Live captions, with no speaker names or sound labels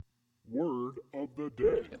word of the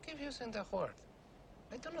day. You keep using the word.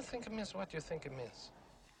 I don't think it means what you think it means.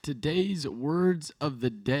 Today's words of the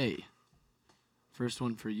day. First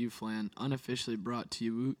one for you, Flan. Unofficially brought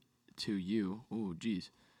to you. Oh,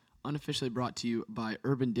 geez. Unofficially brought to you by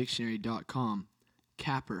UrbanDictionary.com.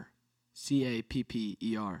 Capper.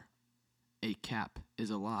 C-A-P-P-E-R. A cap is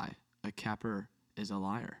a lie. A capper is a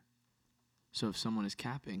liar. So if someone is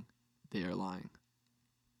capping, they are lying.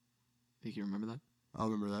 Think you remember that? I'll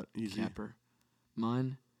remember that. Easy. Capper.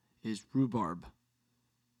 Mine is rhubarb.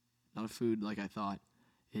 Not a food like I thought.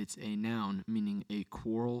 It's a noun meaning a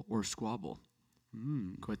quarrel or squabble.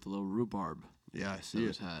 Quite the little rhubarb. Yeah, I see that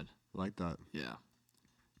was it. had. Like that. Yeah.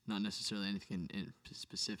 Not necessarily anything in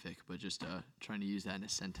specific, but just trying to use that in a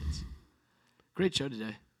sentence. Great show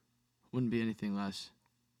today. Wouldn't be anything less.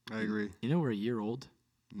 I agree. You know, we're a year old.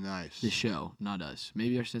 Nice. The show, not us.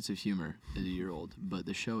 Maybe our sense of humor is a year old, but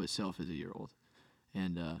the show itself is a year old.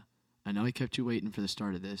 And I know I kept you waiting for the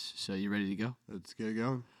start of this, so you ready to go? Let's get it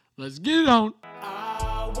going. Let's get it on.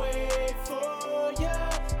 I'll wait for ya,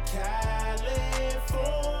 California.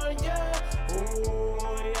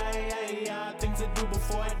 Oh, yeah. Things to do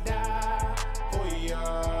before I die. Oh,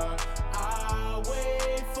 yeah. I'll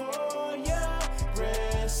wait for ya,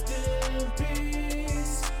 rest in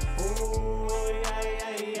peace. Oh,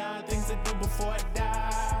 yeah. Things to do before I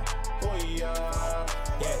die. Oh, yeah.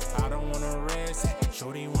 Yeah, I don't wanna rest.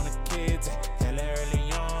 Shorty want a kids. Hella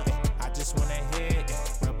early on. I just wanna hit.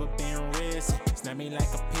 Rubber band wrist. Snap me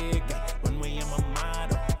like a pig. One way in my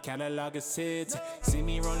mind. Catalog is hits. See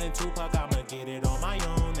me rolling Tupac. I'ma get it on my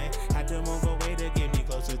own. Had to move away to get me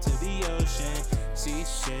closer to the ocean.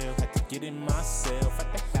 Seashell. Had to get it myself.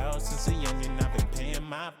 At the house since a youngin'. I've been paying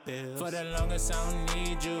my bills. For the longest, I don't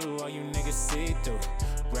need you. All you niggas see through.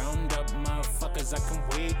 Round up motherfuckers I can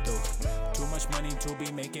wait through. Too much money to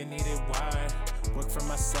be making, need it wide. Work for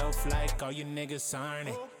myself like all you niggas aren't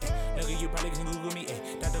it. Look at you, probably can Google me,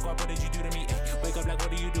 Dr. Guap, what did you do to me, Wake up like,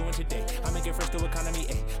 what are you doing today? I make it first to economy,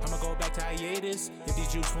 I'ma go back to hiatus. If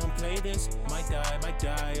these juice won't play this, might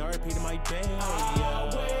die, RP to my band. I'll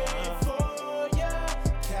wait for ya,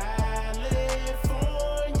 California.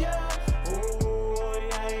 Oh,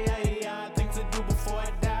 yeah. Things to do before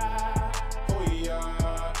I die. Oh,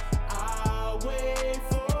 yeah. I'll wait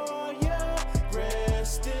for ya,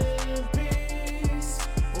 rest in peace.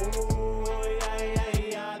 Oh,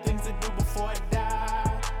 yeah. Things to do before I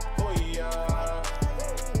die. Oh, yeah.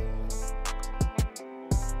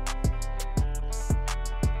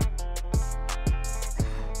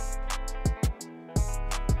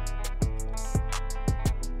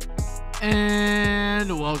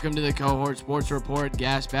 And welcome to the Cohort Sports Report,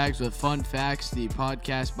 Gas Bags with Fun Facts, the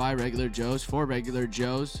podcast by Regular Joes for Regular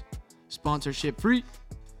Joes. Sponsorship free,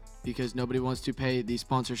 because nobody wants to pay the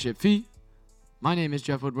sponsorship fee. My name is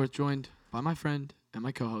Jeff Woodworth, joined by my friend and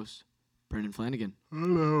my co-host, Brendan Flanagan.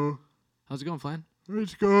 Hello. How's it going, Flan?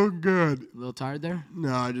 It's going good. A little tired there?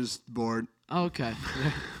 No, I just bored. Oh, okay.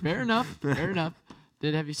 Fair enough.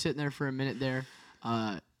 Did have you sitting there for a minute there.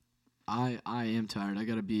 I am tired. I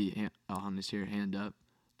got to be honest here, hand up,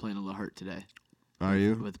 playing a little hurt today. Are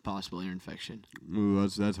you? With possible ear infection. Ooh,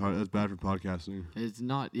 that's hard. That's bad for podcasting. It's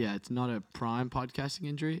not a prime podcasting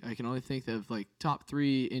injury. I can only think of like top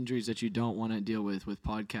 3 injuries that you don't want to deal with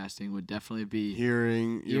podcasting would definitely be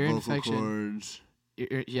Hearing, your ear vocal infection. cords.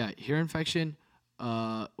 Ear infection.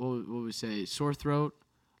 What would we say? Sore throat,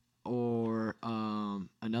 or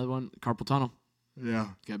another one, carpal tunnel. Yeah.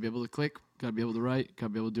 Gotta be able to click. Gotta be able to write. Gotta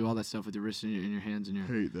be able to do all that stuff with your wrists and your hands and your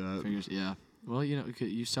Hate that. fingers. Yeah. Well, you know,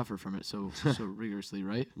 you suffer from it so rigorously,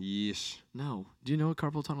 right? Yes. No. Do you know what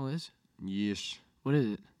carpal tunnel is? Yes. What is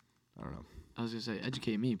it? I don't know. I was gonna say,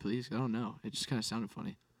 educate me, please. I don't know. It just kind of sounded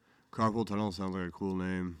funny. Carpal tunnel sounds like a cool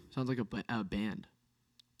name. Sounds like a band,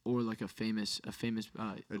 or like a famous. It like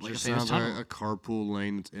just a famous sounds tunnel. like a carpool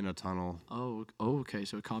lane that's in a tunnel. Oh, okay.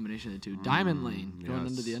 So a combination of the two. Diamond Lane going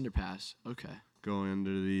under the yes. underpass. Okay. Going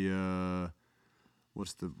into the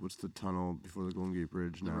what's the tunnel before the Golden Gate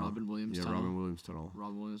Bridge now? The Robin Williams Tunnel. Robin Williams Tunnel.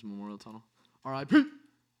 Robin Williams Memorial Tunnel. R.I.P.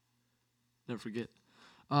 Never forget.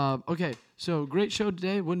 Okay, so great show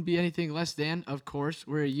today. Wouldn't be anything less than, of course.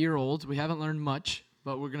 We're a year old. We haven't learned much,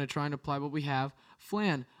 but we're going to try and apply what we have.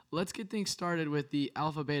 Flan, let's get things started with the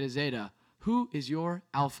Alpha, Beta, Zeta. Who is your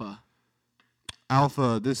alpha?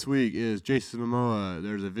 Alpha this week is Jason Momoa.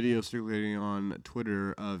 There's a video circulating on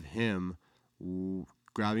Twitter of him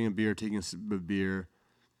grabbing a beer, taking a sip of beer,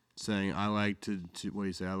 saying, I like what do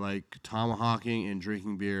you say? I like tomahawking and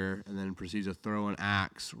drinking beer, and then proceeds to throw an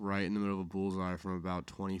axe right in the middle of a bullseye from about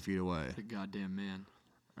 20 feet away. The goddamn man.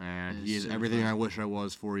 And he is everything I wish I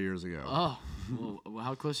was 4 years ago. Oh, well,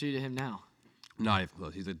 how close are you to him now? Not even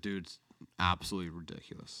close. He's a dude's absolutely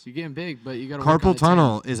ridiculous. You're getting big, but you got to Carpal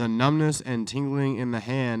tunnel is a numbness and tingling in the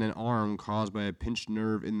hand and arm caused by a pinched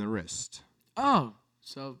nerve in the wrist. Oh,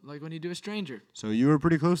 so like when you do a stranger. So you were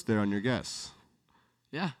pretty close there on your guess.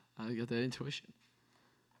 Yeah, I got that intuition.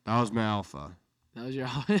 That was my alpha. That was your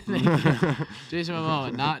Jason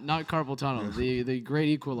Momoa, not carpal tunnel, the great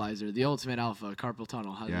equalizer, the ultimate alpha, carpal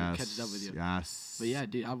tunnel. How Yes. it catches up with you. Yes. But yeah,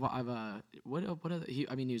 dude, I've what other, he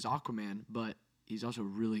was Aquaman, but he's also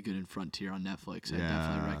really good in Frontier on Netflix. I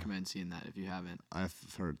definitely recommend seeing that if you haven't. I've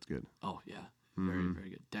heard it's good. Oh yeah, very very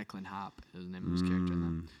good. Declan Hop is the name of his character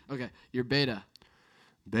in that. Okay, your beta.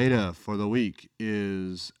 Beta for the week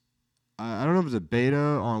is I don't know if it's a beta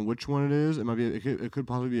on which one it is. It might be. It could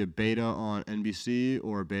possibly be a beta on NBC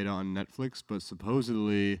or a beta on Netflix. But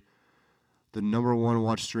supposedly, the number one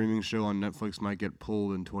watch streaming show on Netflix might get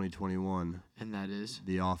pulled in 2021. And that is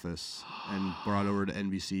The Office, and brought over to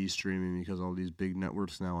NBC streaming because all these big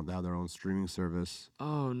networks now have their own streaming service.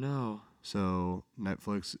 Oh no. So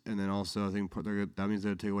Netflix, and then also I think that means they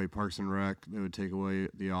would take away Parks and Rec. They would take away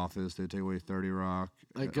The Office. They would take away 30 Rock.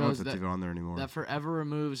 That I don't know goes if it's even on there anymore. That forever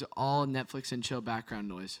removes all Netflix and chill background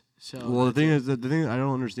noise. So Well, the thing is, the thing I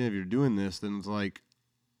don't understand, if you're doing this, then it's like,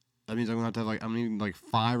 that means I'm gonna have to have I'm needing like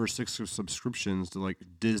 5 or 6 subscriptions to like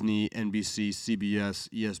Disney, NBC, CBS,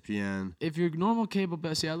 ESPN. if your normal cable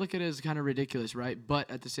bill, see, I look at it as kind of ridiculous, right?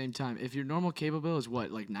 But at the same time, if your normal cable bill is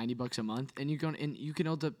what, like $90 a month, and you can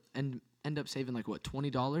end up saving like what,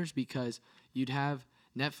 $20 because you'd have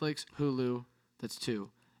Netflix, Hulu, that's 2,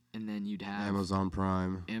 and then you'd have Amazon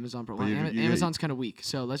Prime. Amazon Pro. But Well, you Amazon's kind of weak,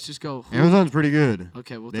 so let's just go. Hulu. Amazon's pretty good.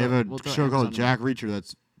 Okay, They have a show called Amazon Jack Reacher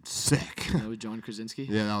that's sick. in there. With John Krasinski.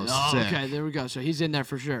 Yeah, that was Oh, sick. okay, there we go. So he's in there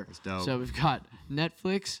for sure. That's dope. So we've got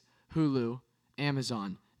Netflix, Hulu,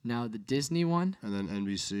 Amazon. Now the Disney one, And then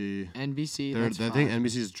NBC. NBC. I That's think 5.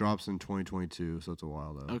 NBC's drops in 2022, so it's a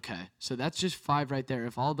while though. Okay, so that's just 5 right there.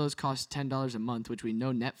 If all those cost $10 a month, which we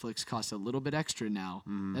know Netflix costs a little bit extra now,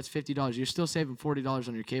 that's $50. You're still saving $40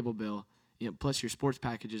 on your cable bill, plus your sports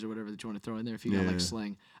packages or whatever that you want to throw in there. If you got Yeah. like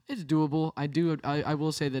Sling, it's doable. I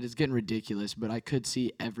will say that it's getting ridiculous, but I could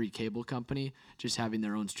see every cable company just having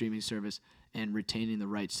their own streaming service and retaining the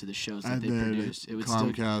rights to the shows that And they then produce. It would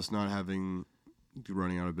still Comcast not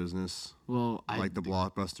running out of business like the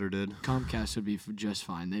Blockbuster did. Comcast would be just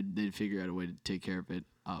fine. They'd figure out a way to take care of it.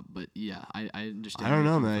 But yeah, I understand. I don't where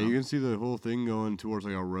know, you're coming man. from. You can see the whole thing going towards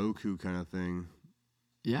like a Roku kind of thing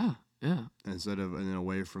Yeah. instead of and then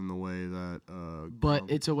away from the way that. But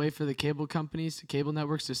it's a way for the cable companies, cable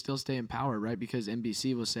networks, to still stay in power, right? Because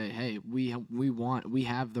NBC will say, "Hey, we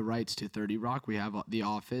have the rights to 30 Rock. We have The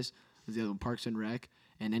Office, the other Parks and Rec,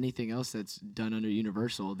 and anything else that's done under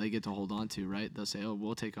Universal, they get to hold on to, right? They'll say, "Oh,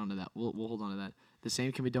 we'll take on to that. We'll hold on to that." The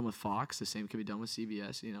same can be done with Fox. The same can be done with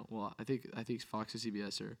CBS. Well, I think Fox and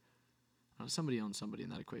CBS are somebody owns somebody in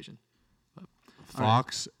that equation. But,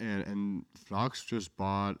 Fox and Fox just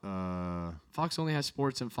bought. Fox only has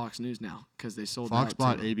sports and Fox News now because they sold. Fox out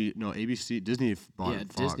bought to, ABC. Disney bought. Yeah,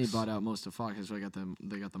 Fox. Disney bought out most of Fox. That's why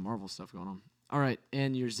they got the Marvel stuff going on. All right,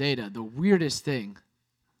 and your Zeta, the weirdest thing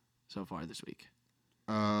so far this week.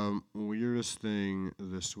 Weirdest thing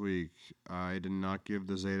this week. I did not give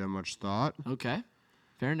the Zeta much thought Okay,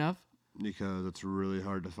 fair enough. because it's really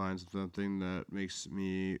hard to find something that makes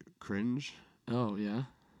me cringe. Oh yeah,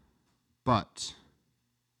 But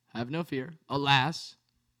have no fear. Alas,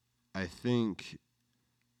 I think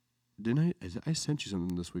I sent you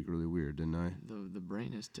something this week really weird, didn't I? the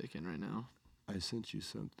brain is ticking right now. I sent you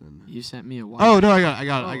something. You sent me a watch. Oh no, I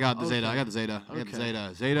got the okay. Zeta. I got the Zeta. I got the Okay.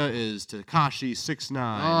 Zeta. Zeta is Tekashi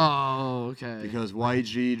 6ix9ine. Oh, okay. Because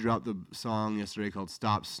YG dropped the song yesterday called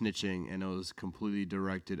 "Stop Snitching," and it was completely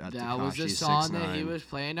directed at that was Tekashi the song 6ix9ine. that he was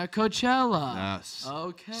playing at Coachella. Yes.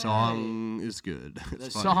 Okay. Song is good. The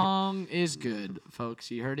It's funny. song is good, folks.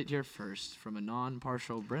 You heard it here first from a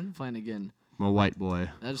non-partial Brendan Flanagan. I'm a white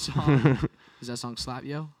boy. That song is that song "Slap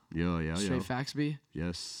Yo"? Yo. Straight Faxby.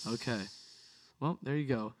 Yes. Okay. Well, there you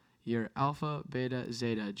go. Your Alpha, Beta,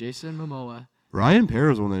 Zeta, Jason Momoa. Ryan Pear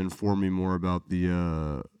is the one that informed me more about the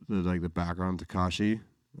background of Tekashi.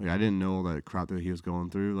 Like I didn't know all that crap that he was going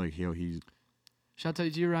through. Like he's Shout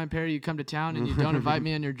out to you, Ryan Perry. You come to town and you don't invite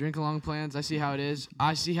me on your drink-along plans. I see how it is.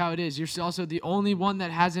 You're also the only one that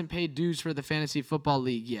hasn't paid dues for the Fantasy Football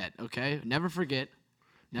League yet, okay? Never forget.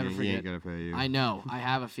 Never he forget. ain't gonna pay you. I know. I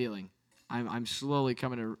have a feeling. I'm slowly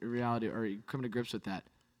coming to reality or coming to grips with that.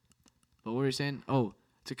 But what were you saying? Oh,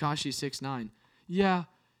 Tekashi 6ix9ine. Yeah,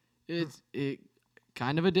 it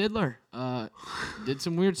kind of a diddler. Did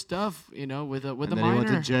some weird stuff, with a and then minor. he went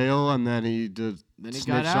to jail, and then he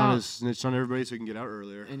got out. Snitched on everybody so he can get out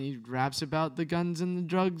earlier. And he raps about the guns and the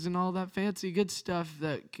drugs and all that fancy good stuff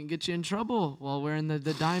that can get you in trouble while wearing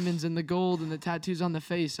the diamonds and the gold and the tattoos on the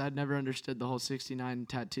face. I'd never understood the whole 69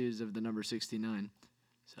 tattoos of the number 69.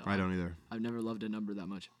 So I don't either. I've never loved a number that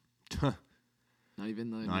much. Not even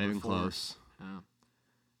the Not even 4. close.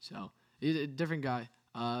 So he's a different guy.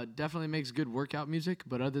 Definitely makes good workout music,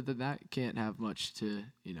 but other than that, can't have much to,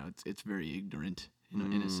 it's very ignorant,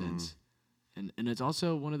 in a sense. And it's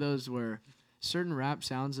also one of those where certain rap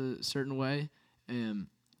sounds a certain way, and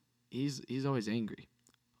he's always angry,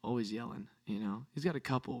 always yelling, He's got a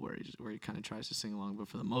couple where he kind of tries to sing along, but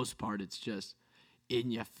for the most part, it's just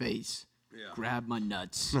in your face, grab my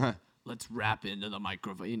nuts, let's rap into the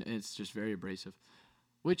microphone. It's just very abrasive,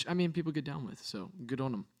 which, people get down with, so good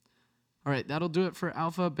on them. All right, that'll do it for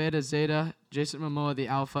Alpha, Beta, Zeta, Jason Momoa, the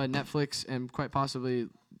Alpha, Netflix, and quite possibly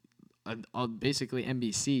basically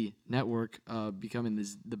NBC network becoming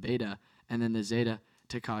the Beta, and then the Zeta,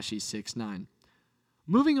 Tekashi 6ix9ine.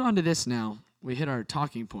 Moving on to this now, we hit our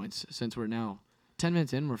talking points since we're now 10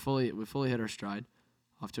 minutes in. We fully hit our stride,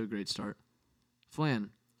 off to a great start.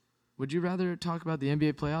 Flan, would you rather talk about the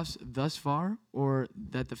NBA playoffs thus far, or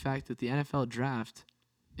that the fact that the NFL draft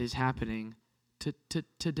is happening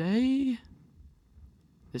today?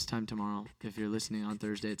 This time tomorrow. If you're listening on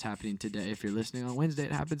Thursday, it's happening today. If you're listening on Wednesday,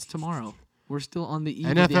 it happens tomorrow. We're still on the eve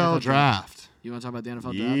of the NFL draft. You want to talk about the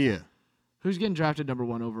NFL draft? Yeah. Who's getting drafted number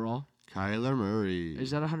 1 overall? Kyler Murray. Is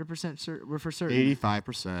that 100% certain? We're for certain.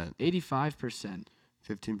 85%. 85%.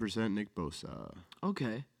 15% Nick Bosa.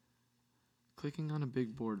 Okay. Clicking on a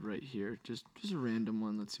big board right here. Just a random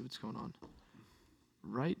one. Let's see what's going on.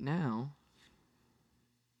 Right now,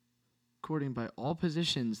 according by all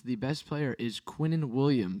positions, the best player is Quinnen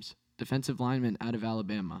Williams, defensive lineman out of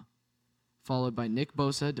Alabama, followed by Nick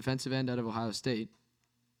Bosa, defensive end out of Ohio State.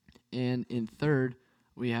 And in third,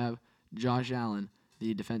 we have Josh Allen,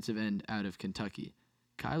 the defensive end out of Kentucky.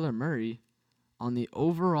 Kyler Murray, on the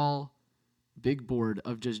overall big board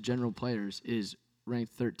of just general players, is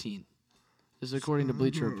ranked 13. This is according to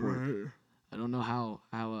Bleacher Report. I don't know how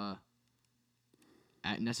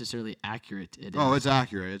necessarily accurate it is. Oh, it's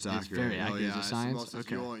accurate. It's It's very accurate. Is it science?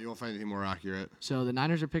 Okay. You won't find anything more accurate. So the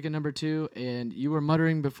Niners are picking number 2, and you were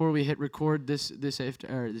muttering before we hit record this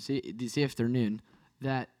afternoon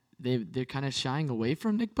that they're kind of shying away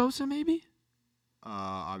from Nick Bosa, maybe.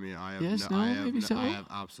 I have Yes, no, maybe so? I have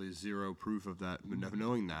absolutely zero proof of that,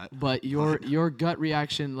 knowing that. But your gut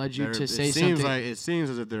reaction led you to say something. It seems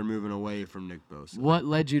as if they're moving away from Nick Bosa. What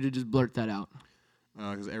led you to just blurt that out?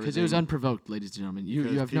 Because it was unprovoked, ladies and gentlemen.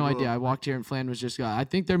 You have no idea. I walked here and Flan was just, I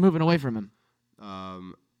think they're moving away from him.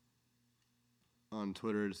 On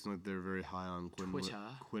Twitter, it's like they're very high on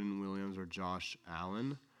Quinn Williams or Josh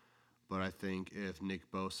Allen. But I think if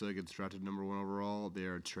Nick Bosa gets drafted number 1 overall, they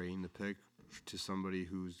are trading the pick to somebody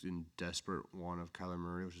who's in desperate want of Kyler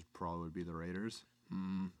Murray, which probably would be the Raiders.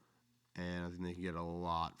 And I think they can get a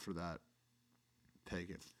lot for that pick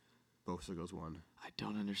if Bosa goes 1. I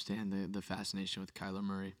don't understand the fascination with Kyler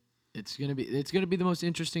Murray. It's gonna be the most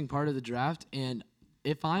interesting part of the draft. And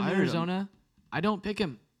if I'm Arizona, I don't pick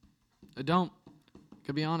him. I don't.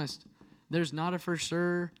 To be honest, there's not a for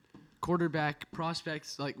sure quarterback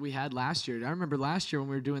prospects like we had last year. I remember last year when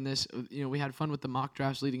we were doing this, we had fun with the mock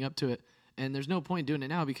drafts leading up to it, and there's no point doing it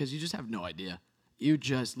now because you just have no idea. You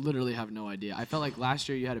just literally have no idea. I felt like last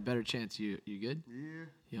year you had a better chance. You good? Yeah.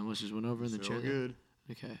 You almost just went over in the chair. Good.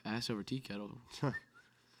 Okay, ass over tea kettle.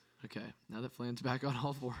 Okay, now that Flan's back on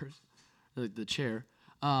all fours, the chair.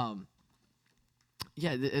 Last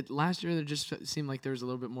year there just seemed like there was a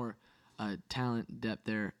little bit more talent depth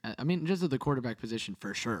there. Just at the quarterback position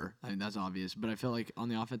for sure. That's obvious. But I feel like on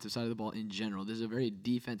the offensive side of the ball in general, this is a very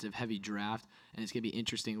defensive-heavy draft, and it's going to be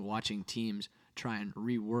interesting watching teams try and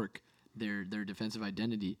rework their defensive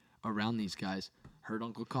identity around these guys. Heard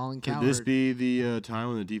Uncle Colin Cowherd. Could this be the time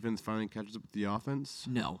when the defense finally catches up with the offense?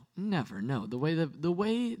 No, never. No. The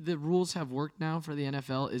way the rules have worked now for the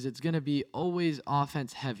NFL is it's going to be always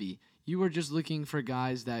offense heavy. You are just looking for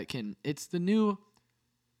guys that can. It's the new.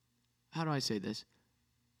 How do I say this?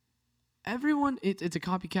 Everyone, it's a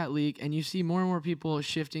copycat league, and you see more and more people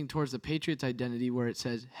shifting towards the Patriots identity where it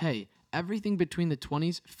says, hey, everything between the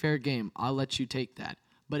 20s, fair game. I'll let you take that.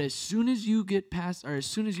 But as soon as you get past, or as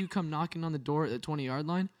soon as you come knocking on the door at the 20-yard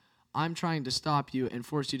line, I'm trying to stop you and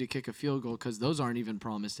force you to kick a field goal because those aren't even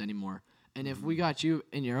promised anymore. And if we got you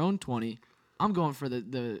in your own 20, I'm going for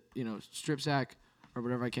the strip sack or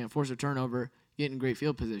whatever I can, force a turnover, get in great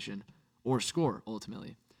field position, or score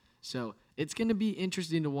ultimately. So it's going to be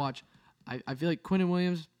interesting to watch. I feel like Quinnen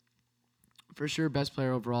Williams, for sure, best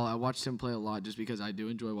player overall. I watched him play a lot just because I do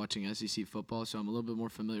enjoy watching SEC football, so I'm a little bit more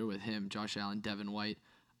familiar with him, Josh Allen, Devin White.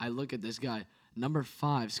 I look at this guy, number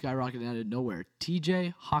 5, skyrocketed out of nowhere,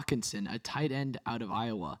 T.J. Hawkinson, a tight end out of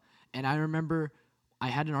Iowa. And I remember I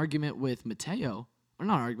had an argument with Mateo, or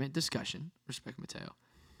not an argument, discussion, respect Mateo,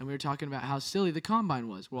 and we were talking about how silly the combine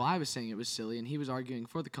was. Well, I was saying it was silly, and he was arguing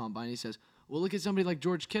for the combine. He says, well, look at somebody like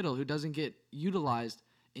George Kittle, who doesn't get utilized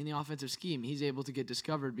in the offensive scheme. He's able to get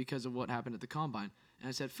discovered because of what happened at the combine. And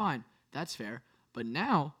I said, fine, that's fair. But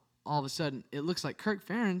now, all of a sudden, it looks like Kirk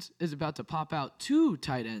Ferentz is about to pop out 2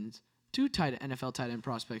 NFL tight end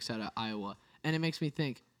prospects out of Iowa. And it makes me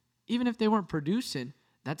think, even if they weren't producing,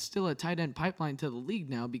 that's still a tight end pipeline to the league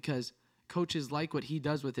now because coaches like what he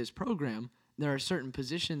does with his program. There are certain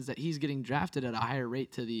positions that he's getting drafted at a higher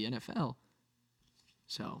rate to the NFL.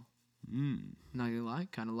 So, not going to lie,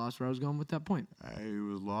 kind of lost where I was going with that point. I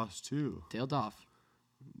was lost too. Tailed off.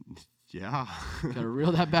 Yeah. Got to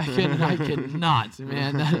reel that back in, and I cannot,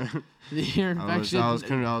 man. The ear infection. I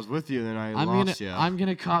was with you, and then I lost you. I'm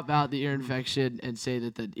gonna cop out the ear infection and say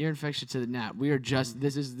that the ear infection to the gnat. We are just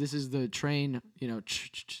this is the train. You know.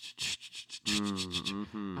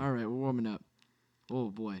 All right, we're warming up. Oh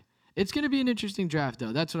boy, it's gonna be an interesting draft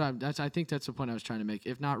though. I think that's the point I was trying to make.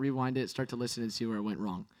 If not, rewind it, start to listen and see where it went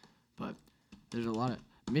wrong. But there's a lot of.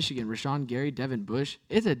 Michigan, Rashawn Gary, Devin Bush.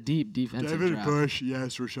 It's a deep defensive draft. Devin Bush,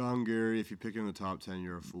 yes. Rashawn Gary. If you pick him in the top 10,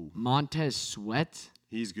 you're a fool. Montez Sweat.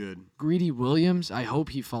 He's good. Greedy Williams. I hope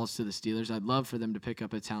he falls to the Steelers. I'd love for them to pick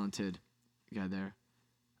up a talented guy there.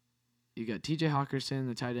 You got T.J. Hawkinson,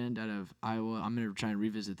 the tight end out of Iowa. I'm gonna try and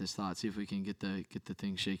revisit this thought, see if we can get the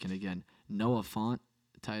thing shaking again. Noah Fant,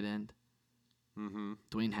 tight end.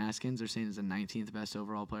 Dwayne Haskins, they're saying is the 19th best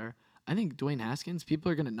overall player. I think Dwayne Haskins,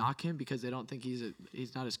 people are going to knock him because they don't think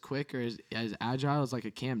he's not as quick or as agile as like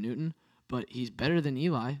a Cam Newton, but he's better than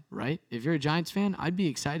Eli, right? If you're a Giants fan, I'd be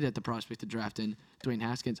excited at the prospect of drafting Dwayne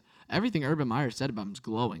Haskins. Everything Urban Meyer said about him is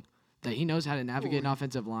glowing, that he knows how to navigate an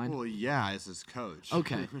offensive line. Well, yeah, as his coach.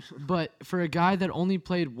 Okay, but for a guy that only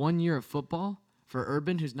played 1 year of football, for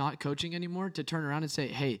Urban, who's not coaching anymore, to turn around and say,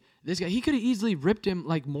 hey, this guy, he could have easily ripped him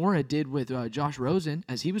like Mora did with Josh Rosen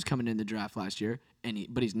as he was coming in the draft last year,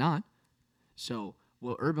 but he's not. So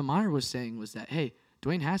what Urban Meyer was saying was that, hey,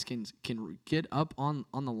 Dwayne Haskins can get up on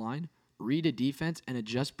the line, read a defense, and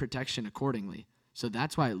adjust protection accordingly. So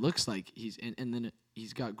that's why it looks like and then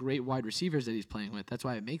he's got great wide receivers that he's playing with. That's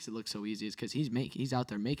why it makes it look so easy, is because he's out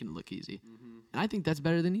there making it look easy. And I think that's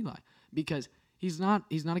better than Eli because he's not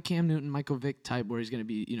a Cam Newton, Michael Vick type where he's going to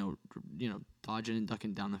be dodging and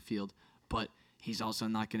ducking down the field, but he's also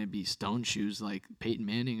not going to be stone shoes like Peyton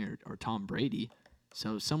Manning or Tom Brady.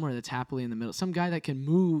 So somewhere that's happily in the middle. Some guy that can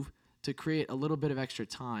move to create a little bit of extra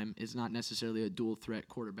time is not necessarily a dual threat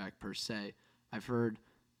quarterback per se. I've heard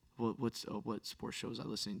what sports show was I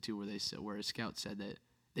listening to where a scout said that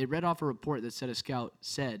they read off a report that said a scout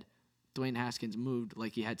said Dwayne Haskins moved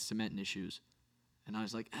like he had cement in his shoes. And I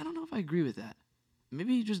was like, I don't know if I agree with that.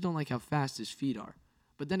 Maybe you just don't like how fast his feet are.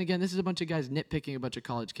 But then again, this is a bunch of guys nitpicking a bunch of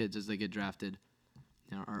college kids as they get drafted,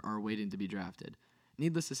 are waiting to be drafted.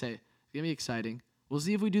 Needless to say, it's going to be exciting. We'll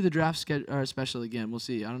see if we do the draft special again. We'll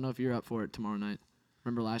see. I don't know if you're up for it tomorrow night.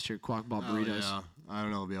 Remember last year, Quack Ball Burritos? Yeah. I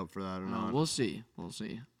don't know if I'll be up for that or not. We'll see.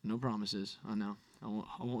 No promises. I know. I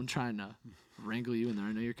won't try and wrangle you in there.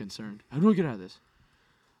 I know you're concerned. How do I get out of this?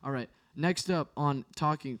 All right. Next up on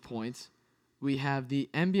Talking Points, we have the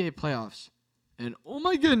NBA playoffs. And oh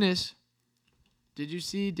my goodness, did you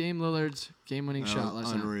see Dame Lillard's game-winning shot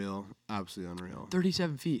last night? Unreal. Absolutely unreal.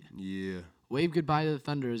 37 feet. Yeah. Wave goodbye to the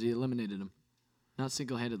Thunder as he eliminated them. Not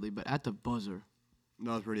single-handedly, but at the buzzer.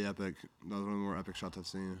 That was pretty epic. That was one of the more epic shots I've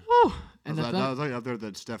seen. Woo! And that was like up there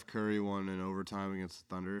that Steph Curry won in overtime against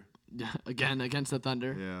the Thunder. Again, against the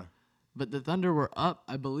Thunder. Yeah. But the Thunder were up,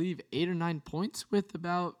 I believe, 8 or 9 points with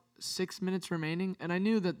about 6 minutes remaining. And I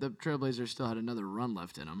knew that the Trailblazers still had another run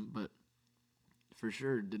left in them, but for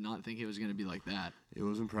sure did not think it was going to be like that. It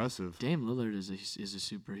was impressive. Dame Lillard is a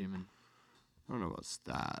superhuman. I don't know about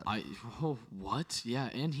that. What? Yeah,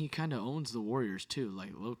 and he kind of owns the Warriors too,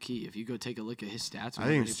 like low key. If you go take a look at his stats, I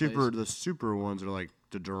think the super ones are like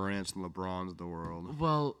the Durants and LeBrons of the world.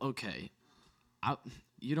 Well, okay, I'm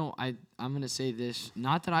gonna say this.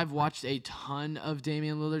 Not that I've watched a ton of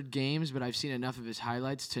Damian Lillard games, but I've seen enough of his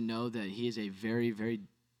highlights to know that he is a very, very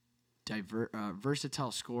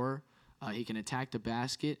versatile scorer. He can attack the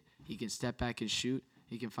basket. He can step back and shoot.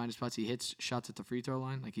 He can find his spots. He hits shots at the free throw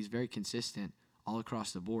line. Like, he's very consistent all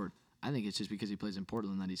across the board. I think it's just because he plays in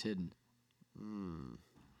Portland that he's hidden.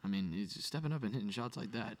 I mean, he's just stepping up and hitting shots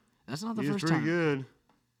like that. That's not the first time. He's pretty good.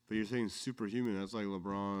 But you're saying superhuman. That's like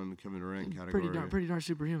LeBron, Kevin Durant category. Pretty darn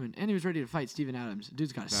superhuman. And he was ready to fight Steven Adams.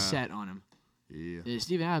 Dude's got a set on him. Yeah.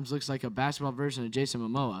 Steven Adams looks like a basketball version of Jason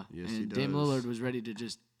Momoa. Yes, and he does. Dame Lillard was ready to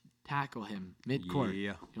just tackle him mid-court.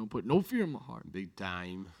 Yeah. You don't put no fear in my heart. Big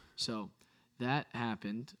time. So that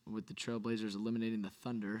happened with the Trailblazers eliminating the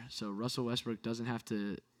Thunder. So Russell Westbrook doesn't have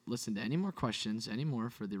to listen to any more questions anymore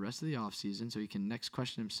for the rest of the offseason, so he can next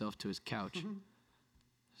question himself to his couch.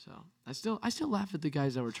 So I still laugh at the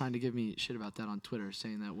guys that were trying to give me shit about that on Twitter,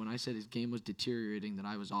 saying that when I said his game was deteriorating, that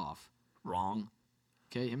I was off. Wrong.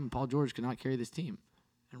 Okay, him and Paul George could not carry this team.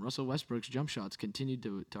 And Russell Westbrook's jump shots continued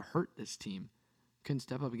to hurt this team. Couldn't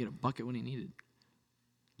step up and get a bucket when he needed.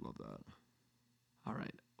 Love that. All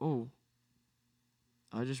right. Oh,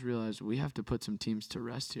 I just realized we have to put some teams to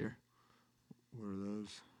rest here. What are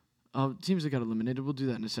those? Teams that got eliminated, we'll do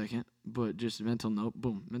that in a second. But just a mental note,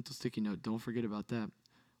 boom, mental sticky note. Don't forget about that.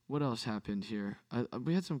 What else happened here?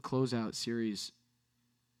 We had some closeout series,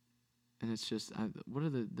 and it's just, what are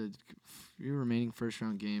the few remaining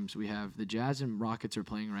first-round games? We have the Jazz and Rockets are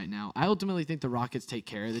playing right now. I ultimately think the Rockets take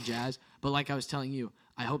care of the Jazz, but like I was telling you,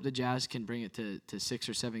 I hope the Jazz can bring it to 6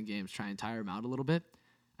 or 7 games, try and tire them out a little bit.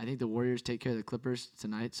 I think the Warriors take care of the Clippers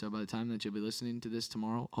tonight, so by the time that you'll be listening to this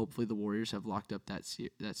tomorrow, hopefully the Warriors have locked up that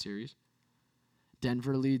series.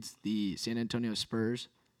 Denver leads the San Antonio Spurs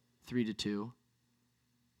 3-2.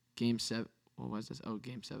 Game 7. What was this? Oh,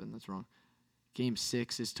 Game 7. That's wrong. Game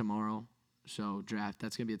 6 is tomorrow. So draft.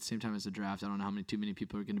 That's gonna be at the same time as the draft. I don't know how too many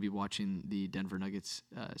people are gonna be watching the Denver Nuggets,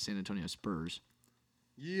 San Antonio Spurs.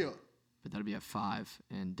 Yeah. But that'll be at 5,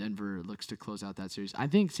 and Denver looks to close out that series. I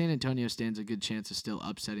think San Antonio stands a good chance of still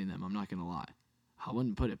upsetting them. I'm not gonna lie. I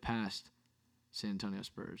wouldn't put it past San Antonio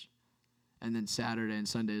Spurs. And then Saturday and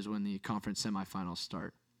Sunday is when the conference semifinals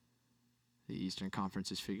start. The Eastern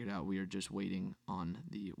Conference is figured out. We are just waiting on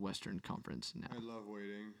the Western Conference now. I love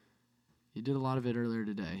waiting. You did a lot of it earlier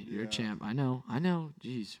today. You're a champ. I know.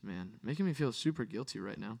 Jeez, man. Making me feel super guilty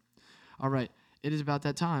right now. All right. It is about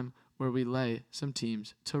that time where we lay some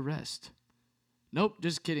teams to rest. Nope,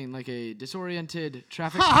 just kidding. Like a disoriented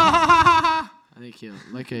traffic cop. Thank you.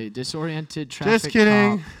 Like a disoriented traffic Just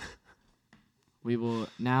kidding. cop. We will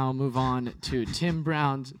now move on to Tim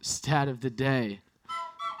Brown's stat of the day.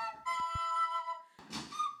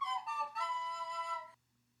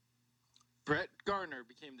 Brett Gardner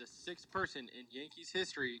became the 6th person in Yankees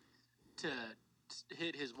history to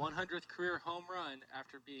hit his 100th career home run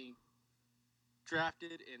after being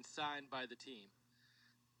drafted and signed by the team.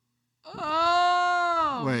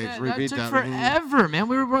 Oh, Wait, man, repeat that that. took forever,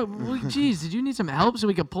 man. Geez, did you need some help so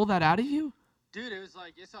we could pull that out of you? Dude, it was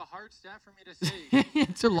like, it's a hard stat for me to say.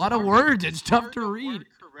 It's a lot of words. It's tough to read. Word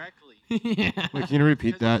correctly. Yeah. Wait, can you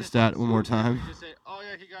repeat that stat one more time? You just say, oh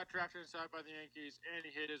yeah, he got drafted and signed by the Yankees, and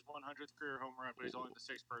he hit his 100th career home run, but he's only the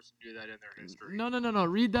 6th person to do that in their history. No.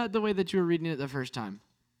 Read that the way that you were reading it the first time.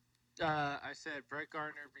 I said Brett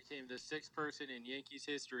Gardner became the 6th person in Yankees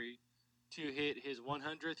history to hit his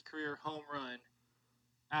 100th career home run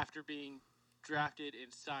after being drafted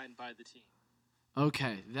and signed by the team.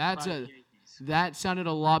 Okay, By the Yankees. that sounded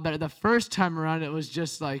a lot better. The first time around, it was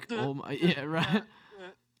just like, oh my, yeah, right.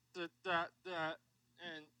 And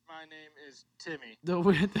my name is Timmy. The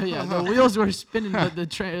wheels were spinning, but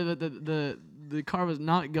the car was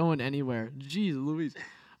not going anywhere. Jeez Louise.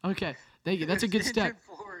 Okay, thank you. That's a good step.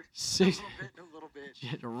 Forward, 6. a little bit.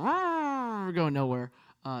 We're going nowhere.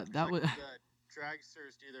 That was.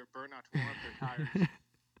 Dragsters do their burnout to warm up their tires.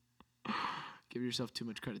 Give yourself too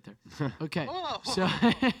much credit there. Okay, Oh.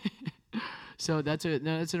 so that's an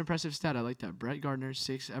impressive stat. I like that. Brett Gardner,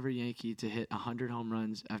 6th ever Yankee to hit 100 home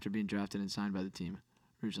runs after being drafted and signed by the team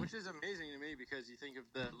originally. Which is amazing to me because you think of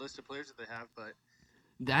the list of players that they have, but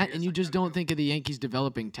That, and you just don't think of the Yankees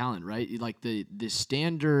developing talent, right? Like the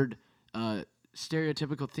standard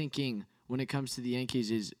stereotypical thinking when it comes to the Yankees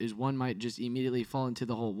is one might just immediately fall into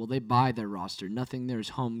the hole. Well, they buy their roster. Nothing there is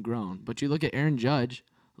homegrown. But you look at Aaron Judge,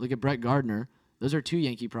 look at Brett Gardner. Those are 2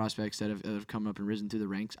 Yankee prospects that have come up and risen through the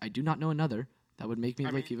ranks. I do not know another. That would make me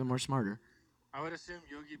look even more smarter. I would assume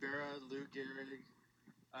Yogi Berra, Lou Gehrig,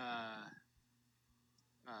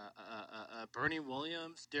 Bernie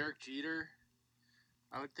Williams, Derek Jeter.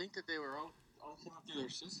 I would think that they were all came up through their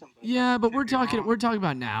system. But Yeah, but we're talking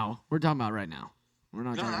about now. We're talking about right now. We're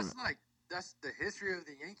not No, talking about. that's the history of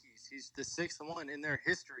the Yankees. He's the 6th one in their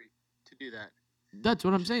history to do that. That's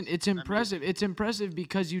what I'm saying. It's impressive. It's impressive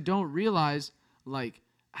because you don't realize like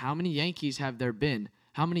how many Yankees have there been.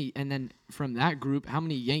 How many, and then from that group, how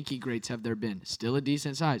many Yankee greats have there been? Still a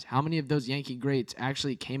decent size. How many of those Yankee greats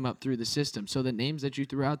actually came up through the system? So the names that you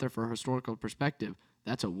threw out there for a historical perspective,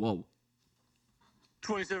 that's a whoa.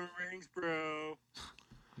 27 rings, bro.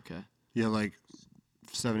 Okay. Yeah, like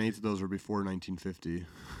 7/8 of those were before 1950.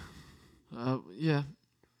 Yeah,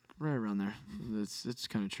 right around there. It's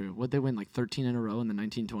kind of true. What they win like 13 in a row in the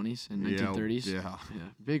 1920s and 1930s. Yeah.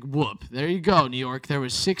 Big whoop. There you go, New York. There were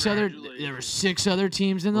six other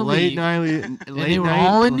teams in the Late league. 90s, And they were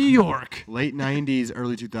all in New York. Late 90s,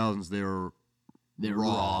 early 2000s, they were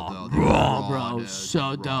raw, though. They were Raw, bro. dude. So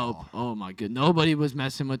Raw. dope. Oh, my God. Nobody was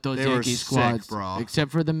messing with those They were Yankee sick, squads. bro.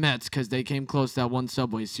 Except for the Mets, because they came close that one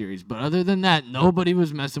Subway Series. But other than that, nobody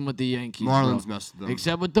was messing with the Yankees. Marlins bro. messed with them.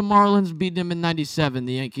 Except with the Marlins beating them in 97.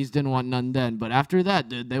 The Yankees didn't want none then. But after that,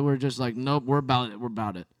 dude, they were just like, nope, we're about it. We're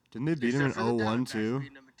about it. Didn't they beat him in Except for the 01 Diamondbacks too?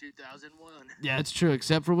 beating them in 2001. Yeah, it's true.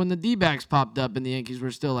 Except for when the D-backs popped up and the Yankees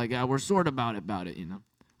were still like, we're sort of about it, you know.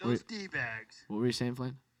 Those D-bags. What were you saying,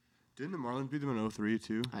 Flynn? Didn't the Marlins beat them in 03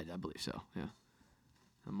 too? I believe so. Yeah,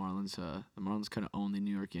 the Marlins kind of own the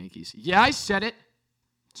New York Yankees. Yeah, I said it.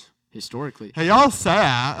 Historically, Hey, y'all say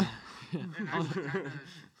that. And actually, kinda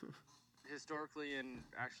historically, and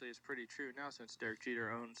actually, it's pretty true now since Derek Jeter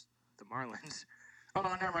owns the Marlins. Oh,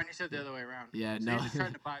 no, never mind. You said the other way around. Yeah, So no. He's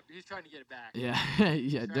trying to get it back. yeah,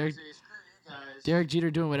 yeah. Trying to Derek say, screw you guys. Derek Jeter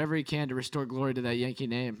doing whatever he can to restore glory to that Yankee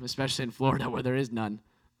name, especially in Florida where there is none.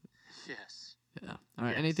 Yes. Yeah. All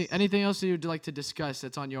right. Yes. Anything else that you'd like to discuss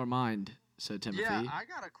that's on your mind? So Timothy. Yeah, I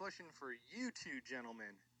got a question for you two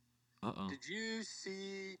gentlemen. Uh-oh. Did you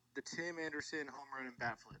see the Tim Anderson home run and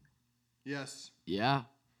bat flip? Yes. Yeah.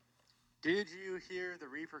 Did you hear the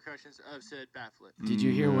repercussions of said bat flip? Did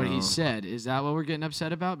you hear what he No. said? Is that what we're getting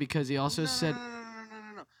upset about? Because he also said.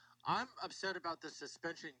 No. I'm upset about the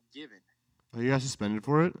suspension given. Oh, you got suspended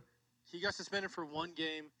for it? He got suspended for 1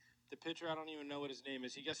 game. The pitcher, I don't even know what his name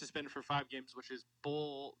is. He got suspended for 5 games, which is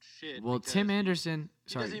bullshit. Well, because Tim Anderson.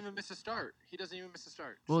 He doesn't Sorry. even miss a start.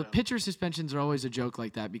 Well, so. pitcher suspensions are always a joke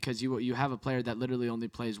like that because you have a player that literally only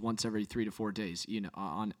plays once every 3 to 4 days, you know,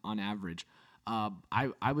 on average.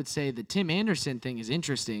 I would say the Tim Anderson thing is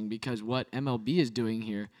interesting because what MLB is doing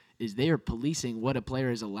here is they are policing what a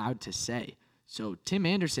player is allowed to say. So Tim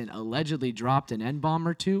Anderson allegedly dropped an N-bomb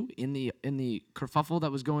or two in the kerfuffle that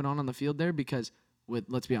was going on the field there because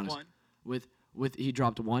let's be honest, One. with he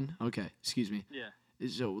dropped one. Okay, excuse me. Yeah.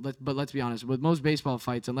 So let's be honest. With most baseball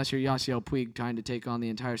fights, unless you're Yasiel Puig trying to take on the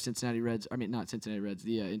entire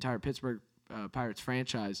the entire Pittsburgh Pirates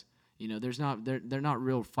franchise, you know, they're not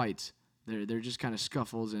real fights. They're just kind of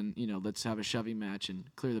scuffles and, you know, let's have a shoving match and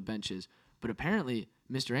clear the benches. But apparently,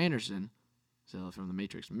 Mr. Anderson, so from the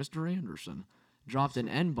Matrix, Mr. Anderson dropped an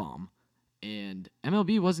N-bomb, and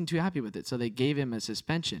MLB wasn't too happy with it, so they gave him a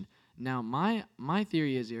suspension. Now, my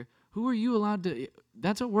theory is here. Who are you allowed to?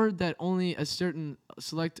 That's a word that only a certain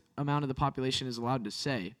select amount of the population is allowed to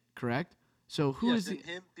say. Correct? So who is and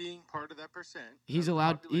him being part of that percent? He's of the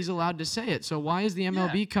allowed population. to say it. So why is the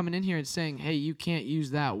MLB coming in here and saying, "Hey, you can't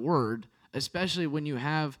use that word," especially when you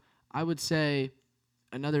have, I would say,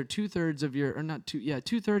 another 2/3 of your, or not two, yeah,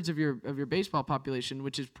 2/3 of your baseball population,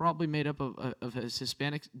 which is probably made up of a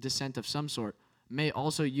Hispanic descent of some sort, may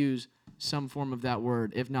also use some form of that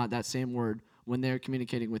word, if not that same word, when they're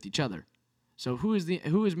communicating with each other. So who is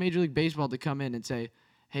Major League Baseball to come in and say,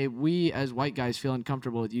 "Hey, we as white guys feel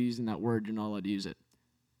uncomfortable with you using that word. You're not allowed to use it."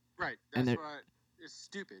 Right. And That's why it's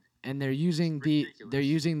stupid. And they're using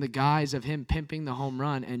ridiculous. the guise of him pimping the home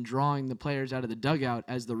run and drawing the players out of the dugout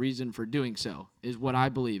as the reason for doing so, is what I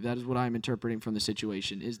believe. That is what I'm interpreting from the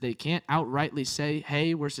situation, is they can't outrightly say,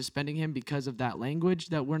 "Hey, we're suspending him because of that language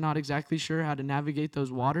that we're not exactly sure how to navigate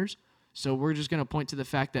those waters. So we're just going to point to the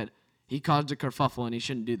fact that he caused a kerfuffle and he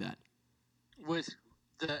shouldn't do that." With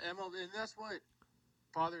the MLB, and that's what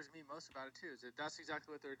bothers me most about it too, is that that's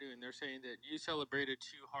exactly what they're doing. They're saying that you celebrated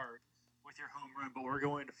too hard with your home run, but we're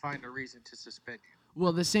going to find a reason to suspend you.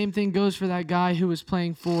 Well, the same thing goes for that guy who was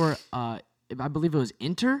playing for, I believe it was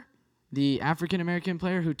Inter, the African-American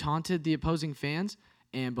player who taunted the opposing fans.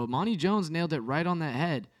 And Bomani Jones nailed it right on the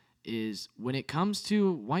head, is when it comes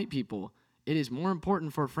to white people, it is more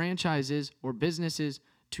important for franchises or businesses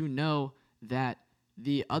to know that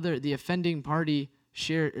the offending party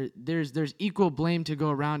there's equal blame to go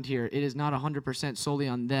around here. It is not 100% solely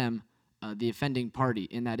on them, the offending party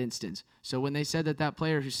in that instance. So when they said that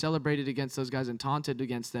player who celebrated against those guys and taunted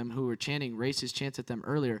against them, who were chanting racist chants at them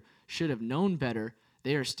earlier, should have known better,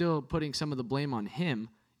 they are still putting some of the blame on him,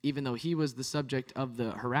 even though he was the subject of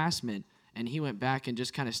the harassment, and he went back and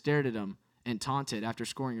just kind of stared at him and taunted after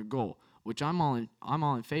scoring a goal, which I'm all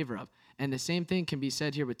in favor of. And the same thing can be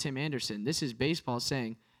said here with Tim Anderson. This is baseball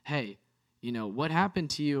saying, "Hey, you know, what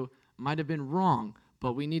happened to you might have been wrong,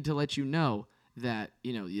 but we need to let you know that,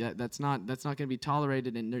 you know, that's not going to be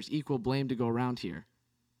tolerated, and there's equal blame to go around here."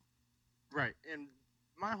 Right. And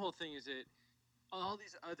my whole thing is that all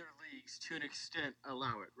these other leagues, to an extent,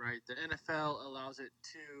 allow it, right? The NFL allows it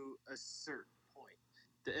to a certain point.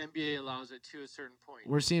 The NBA allows it to a certain point.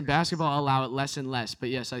 We're seeing basketball allow it less and less, but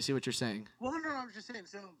yes, I see what you're saying. Well, no, I'm just saying.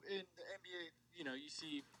 So in the NBA, you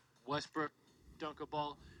see Westbrook dunk a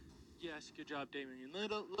ball. Yes, good job, Damian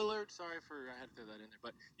Lillard. Sorry I had to throw that in there.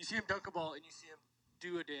 But you see him dunk a ball, and you see him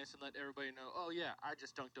do a dance and let everybody know, oh, yeah, I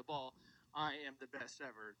just dunked a ball. I am the best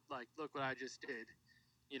ever. Like, look what I just did.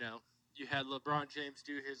 You had LeBron James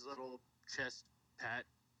do his little chest pat,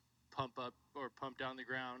 pump up or pump down the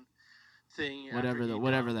ground thing.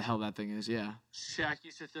 Whatever the hell that thing is, yeah. Shaq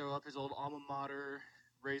used to throw up his old alma mater,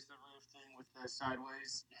 raise the roof thing with the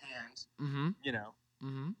sideways hands.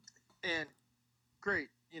 Mm-hmm. And great,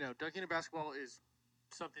 dunking a basketball is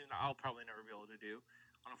something that I'll probably never be able to do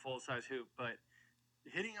on a full-size hoop, but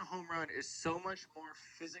hitting a home run is so much more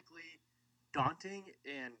physically daunting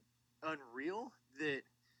and unreal that,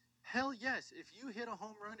 hell yes, if you hit a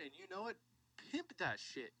home run and you know it, pimp that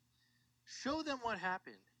shit. Show them what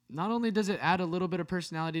happened. Not only does it add a little bit of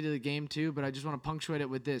personality to the game, too, but I just want to punctuate it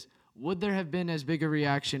with this. Would there have been as big a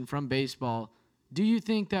reaction from baseball? Do you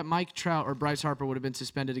think that Mike Trout or Bryce Harper would have been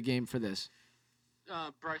suspended a game for this?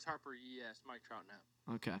 Bryce Harper, yes. Mike Trout,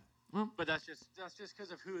 no. Okay. Well, but that's just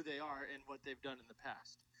because of who they are and what they've done in the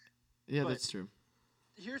past. Yeah, that's true.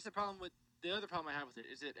 Here's the problem the other problem I have with it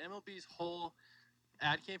is that MLB's whole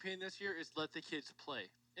ad campaign this year is let the kids play.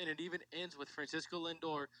 And it even ends with Francisco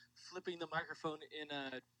Lindor flipping the microphone in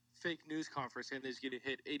a fake news conference saying he's going to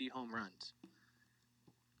hit 80 home runs.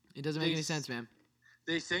 It doesn't make any sense, man.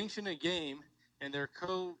 They sanction a game, and they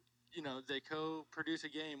co-produce a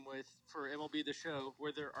game for MLB The Show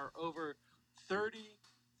where there are over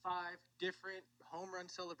 35 different home run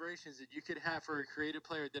celebrations that you could have for a creative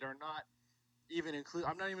player that are not even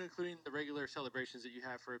I'm not even including the regular celebrations that you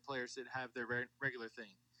have for players that have their regular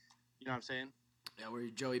thing. You know what I'm saying? Yeah, where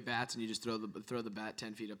Joey bats and you just throw the bat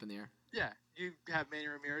 10 feet up in the air. Yeah, you have Manny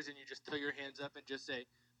Ramirez and you just throw your hands up and just say,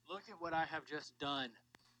 "Look at what I have just done.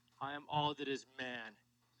 I am all that is man."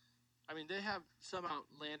 I mean, they have some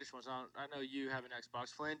outlandish ones. I know you have an Xbox.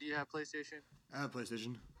 Flan, do you have PlayStation? I have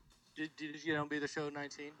PlayStation. Did you get MLB The Show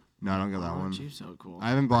 19? No, I don't get that one. Geez, so cool. I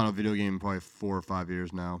haven't bought a video game in probably 4 or 5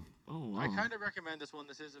 years now. Oh, wow. I kind of recommend this one.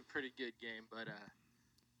 This is a pretty good game, but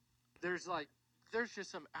there's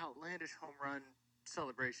just some outlandish home run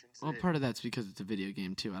celebrations. Well, part of that's because it's a video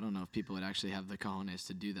game too. I don't know if people would actually have the cojones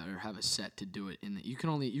to do that or have a set to do it. You can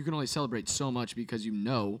only celebrate so much because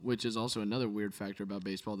which is also another weird factor about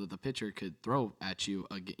baseball, that the pitcher could throw at you.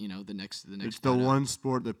 The next. It's the one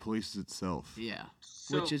sport that polices itself. Yeah,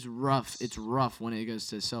 which is rough. It's rough when it goes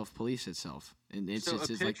to self-police itself, and it's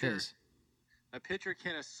like this. A pitcher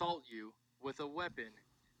can assault you with a weapon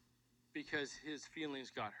because his feelings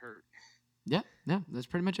got hurt. Yeah, that's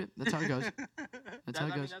pretty much it. That's how it goes. That's how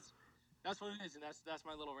it goes. That's what it is, and that's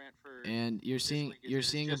my little rant for. And you're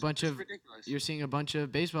seeing a bunch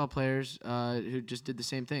of baseball players who just did the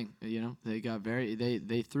same thing. They got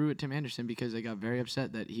they threw at Tim Anderson because they got very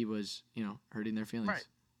upset that he was hurting their feelings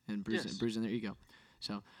and bruising their ego.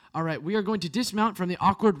 So, all right, we are going to dismount from the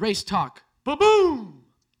awkward race talk. Boom.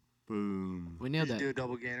 Boom. We nailed that. Do a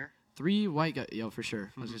double gainer. 3 white guys, for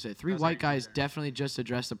sure. I was gonna say 3 white guys definitely just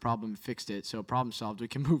addressed the problem, fixed it. So problem solved. We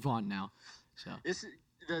can move on now. So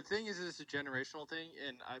the thing is, it's a generational thing,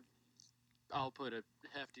 and I'll put a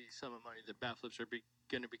hefty sum of money that bat flips are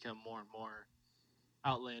going to become more and more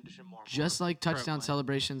outlandish and more. Just like touchdown prevalent.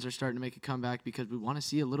 celebrations are starting to make a comeback because we want to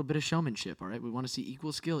see a little bit of showmanship. All right, we want to see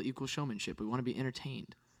equal skill, equal showmanship. We want to be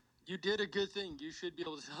entertained. You did a good thing. You should be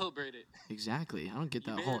able to celebrate it. Exactly. I don't get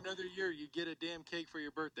that you whole. Another year, you get a damn cake for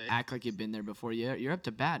your birthday. Act like you've been there before. You're up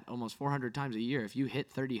to bat almost 400 times a year. If you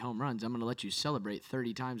hit 30 home runs, I'm going to let you celebrate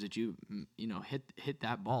 30 times that you hit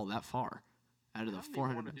that ball that far out of the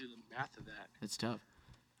 400. I don't even want to do the math of that. It's tough.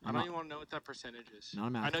 I don't even want to know what that percentage is. Not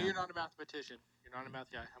a math I know guy. you're not a mathematician. You're not a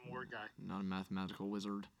math guy. I'm a word guy. Not a mathematical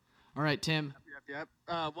wizard. All right, Tim. Yep.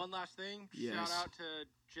 One last thing. Yes. Shout out to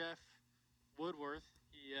Jeff Woodworth.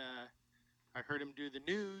 He I heard him do the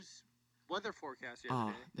news weather forecast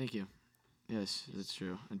yesterday. Oh, thank you. Yes, that's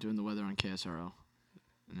true. I'm doing the weather on KSRO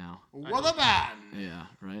now. Weatherman! Yeah,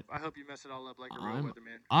 right. I hope you mess it all up like a real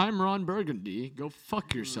weatherman. I'm Ron Burgundy. Go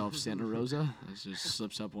fuck yourself, Santa Rosa. It just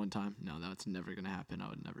slips up one time. No, that's never going to happen. I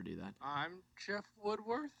would never do that. I'm Jeff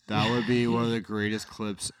Woodworth. That would be one of the greatest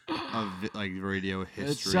clips of radio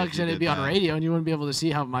history. It sucks that it'd be on radio and you wouldn't be able to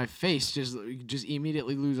see how my face just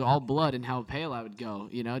immediately lose all blood and how pale I would go.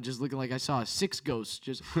 Just looking like I saw a 6 ghost.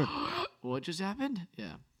 Just, what just happened?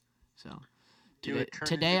 Yeah. So, You would turn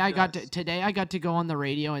Today into dust. today I got to go on the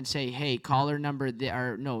radio and say, hey, caller number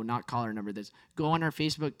or no, not caller number this. Go on our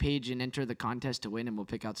Facebook page and enter the contest to win, and we'll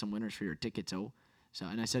pick out some winners for your tickets. And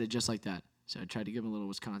I said it just like that. So I tried to give him a little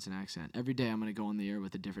Wisconsin accent. Every day I'm gonna go on the air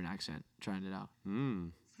with a different accent, trying it out.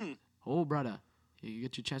 Oh, brother, you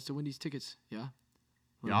get your chance to win these tickets. Yeah.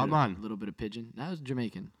 Yeah, man. A little bit of pigeon. That was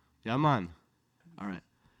Jamaican. Yeah, man. All right.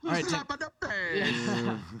 All right.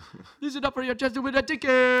 Yeah. This is up for your chance to win a ticket.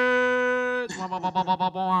 All right,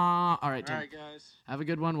 All Tim. right, guys. Have a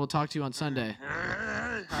good one. We'll talk to you on Sunday.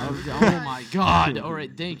 Oh my God. All right.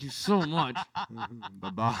 Thank you so much.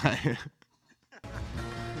 Bye-bye.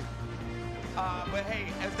 But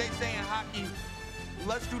hey, as they say in hockey,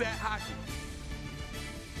 let's do that hockey.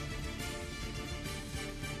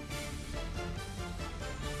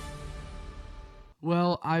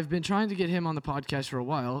 Well, I've been trying to get him on the podcast for a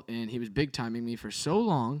while, and he was big timing me for so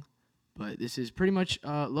long. But this is pretty much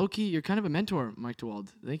low-key. You're kind of a mentor, Mike DeWald.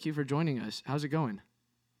 Thank you for joining us. How's it going?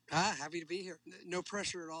 Happy to be here. No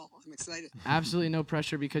pressure at all. I'm excited. Absolutely no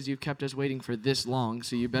pressure because you've kept us waiting for this long,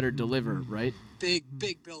 so you better deliver, right? Big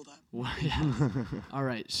build-up. Well, yeah. All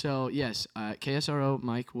right. So yes, KSRO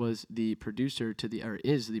Mike was the producer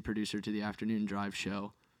is the producer to the afternoon drive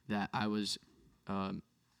show that I was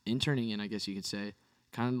interning in, I guess you could say.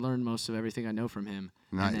 Kind of learned most of everything I know from him.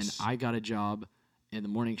 Nice. And then I got a job in the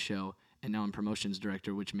morning show, and now I'm promotions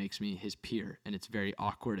director, which makes me his peer, and it's very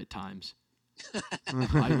awkward at times.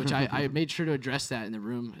 I made sure to address that in the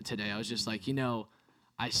room today. I was just like,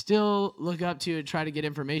 I still look up to you and try to get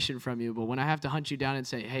information from you, but when I have to hunt you down and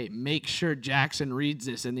say, hey, make sure Jackson reads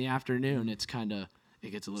this in the afternoon, it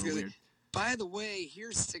gets a little weird. By the way,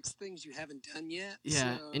 here's 6 things you haven't done yet.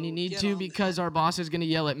 Yeah, so and you need get to on because that. our boss is going to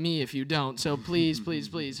yell at me if you don't. So please, please,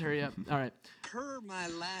 please hurry up. All right. Per my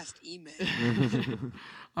last email.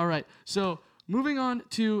 All right. So moving on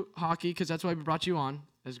to hockey, because that's why we brought you on.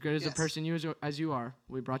 As great as a Yes. person as you are,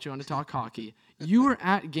 we brought you on to talk hockey. You were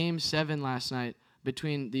at Game 7 last night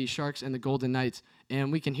between the Sharks and the Golden Knights,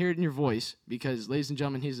 and we can hear it in your voice because, ladies and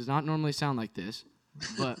gentlemen, he does not normally sound like this.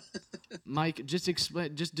 But Mike, just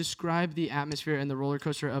describe the atmosphere and the roller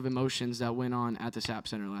coaster of emotions that went on at the SAP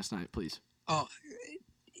Center last night, please. Oh,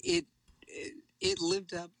 it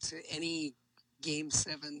lived up to any Game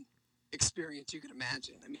 7 experience you could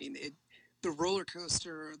imagine. I mean, the roller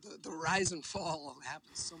coaster, the rise and fall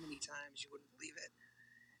happened so many times you wouldn't believe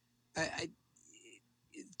it.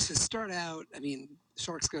 To start out, I mean,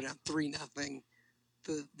 Sharks go down 3-0.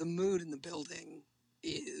 The mood in the building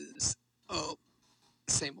is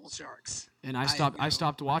same old Sharks. And I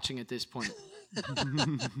stopped watching at this point.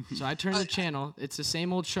 So I turned the channel. It's the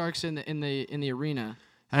same old Sharks in the arena.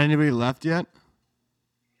 Had anybody left yet?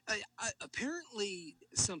 Apparently,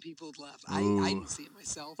 some people had left. I Ooh. didn't see it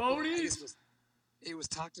myself. But I guess it was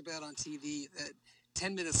talked about on TV that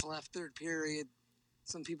 10 minutes left, third period.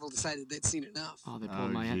 Some people decided they'd seen enough. Oh, they pulled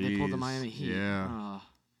They pulled the jeez. Miami Heat. Yeah. Oh.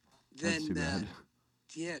 That's too bad.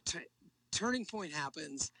 Turning point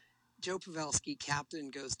happens. Joe Pavelski, captain,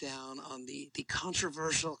 goes down on the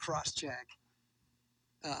controversial cross-check.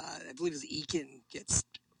 I believe it was Eakin gets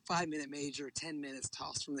 5-minute major, 10 minutes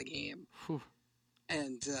tossed from the game. Whew.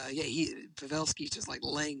 And, Pavelski's just, like,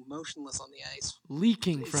 laying motionless on the ice.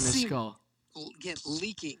 Leaking It from his seemed- skull.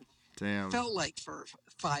 Leaking. Damn. Felt like for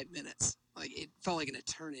 5 minutes. Like, it felt like an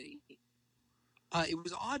eternity. It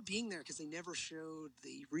was odd being there because they never showed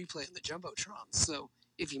the replay on the Jumbotron. So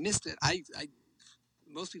if you missed it,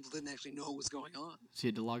 most people didn't actually know what was going on. So you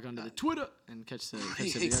had to log onto the Twitter and catch the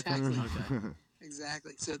video. Exactly. Okay.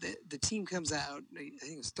 Exactly. So the team comes out. I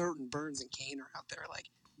think it was Thornton, Burns, and Kane are out there, like,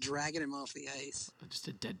 dragging him off the ice. Just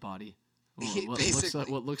a dead body. Yeah,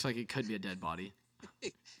 What looks like it could be a dead body.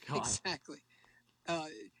 God. Exactly.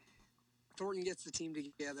 Thornton gets the team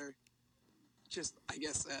together, just, I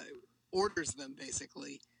guess, orders them,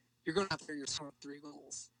 basically. You're going out there and you're scoring 3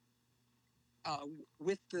 goals.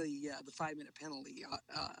 With the 5-minute penalty,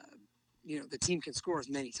 the team can score as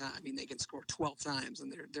many times. I mean, they can score 12 times,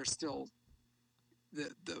 and they're still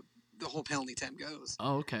the whole penalty time goes.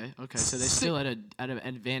 Oh, okay. So they still at an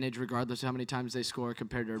advantage regardless of how many times they score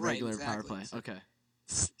compared to a Right, regular exactly. power play. Okay.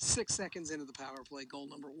 6 seconds into the power play, goal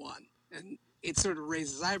number 1, and it sort of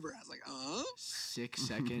raises eyebrows, like, 6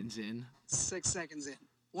 seconds in. 6 seconds in,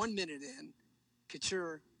 1 minute in,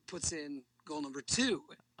 Couture puts in goal number 2.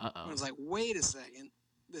 I Uh-oh. was like, wait a second,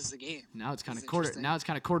 this is a game. Now it's kind This of is quarter. interesting. Now it's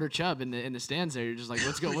kind of quarter Chubb in the stands there. You're just like,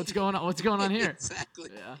 what's going on? What's going on here? Exactly.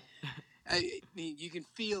 Yeah. I mean, you can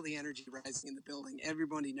feel the energy rising in the building.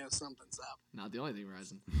 Everybody knows something's up. Not the only thing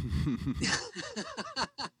rising.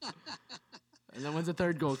 And then when's the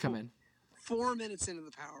third goal come in? 4 minutes into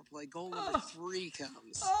the power play, goal number 3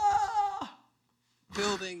 comes.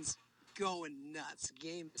 Buildings going nuts.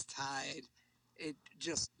 Game is tied. It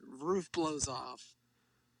just roof blows off.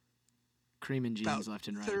 Cream and jeans About left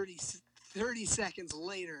and right. 30 seconds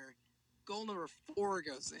later, goal number 4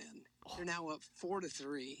 goes in. They're now up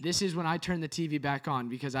 4-3. This is when I turned the TV back on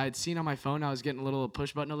because I had seen on my phone I was getting little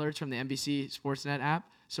push button alerts from the NBC Sportsnet app.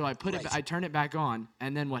 So I I turned it back on,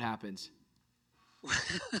 and then what happens?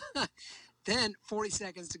 Then 40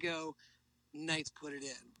 seconds to go, Knights put it in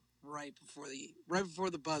right before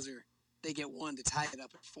the buzzer. They get one to tie it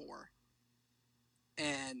up at 4,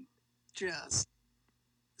 and just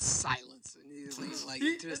silence immediately. Like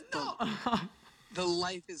just the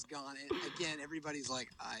life is gone. And again, everybody's like,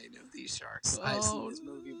 I know these Sharks. I've seen this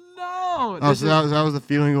movie before. No! Oh, so that was the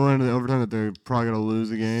feeling going into the overtime that they're probably going to lose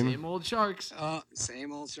the game? Same old Sharks.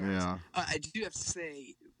 Same old Sharks. Yeah. I do have to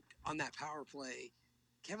say, on that power play,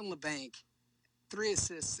 Kevin LeBanc, 3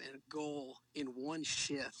 assists and a goal in one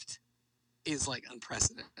shift is like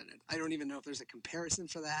unprecedented. I don't even know if there's a comparison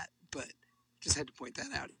for that, but just had to point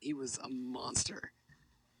that out. He was a monster.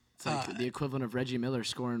 It's like the equivalent of Reggie Miller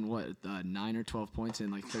scoring, 9 or 12 points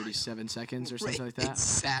in like 37 seconds or something like that?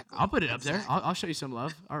 Exactly. I'll put it up there. I'll show you some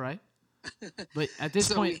love. All right. But at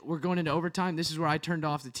this point, we're going into overtime. This is where I turned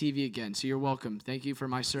off the TV again. So you're welcome. Thank you for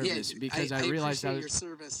my service because I realized I appreciate your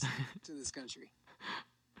service to this country.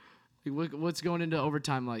 What's going into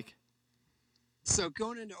overtime like? So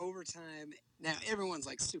going into overtime, now everyone's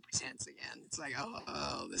like super tense again. It's like,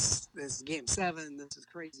 oh, this is game 7. This is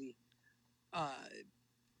crazy.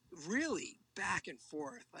 Really back and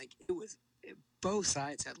forth. Like both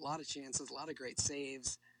sides had a lot of chances, a lot of great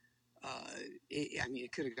saves.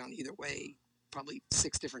 It could have gone either way, probably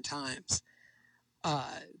 6 different times.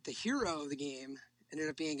 The hero of the game ended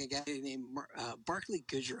up being a guy named Barclay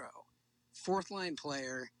Goodrow, 4th-line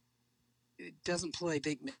player. Doesn't play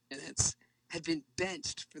big minutes. Had been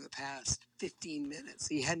benched for the past 15 minutes.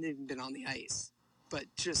 He hadn't even been on the ice, but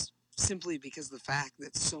just simply because of the fact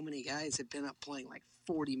that so many guys had been up playing like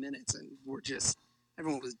 40 minutes and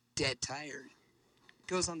everyone was dead tired.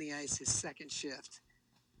 Goes on the ice his second shift.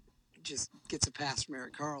 Just gets a pass from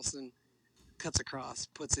Erik Karlsson, cuts across,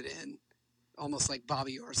 puts it in, almost like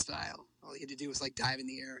Bobby Orr style. All he had to do was like dive in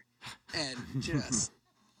the air, and just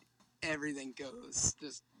everything goes.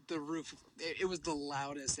 Just the roof. It was the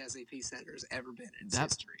loudest SAP Center has ever been in its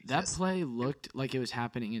history. That play looked like it was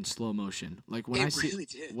happening in slow motion. Like when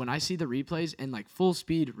when I see the replays and like full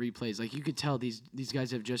speed replays, like you could tell these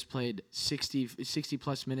guys have just played 60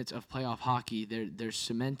 plus minutes of playoff hockey. There's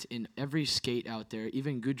cement in every skate out there.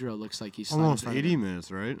 Even Goodrow looks like he's almost 80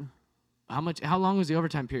 minutes, right? How long was the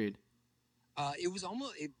overtime period? It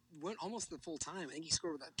went almost the full time. I think he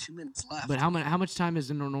scored with about 2 minutes left. But how much time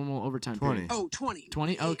is in a normal overtime 20. period? Oh, 20.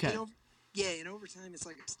 20? Okay. In overtime, it's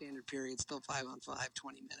like a standard period, still 5-on-5,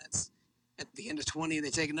 20 minutes. At the end of 20, they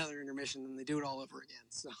take another intermission, and they do it all over again.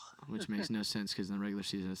 So, which makes no sense because in the regular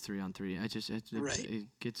season it's 3-on-3.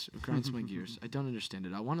 It grinds my gears. I don't understand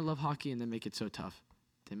it. I want to love hockey and then make it so tough.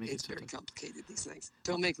 It's very complicated, these things.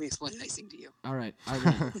 Don't make me explain icing to you. All right, I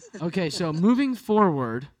won't. Okay, so moving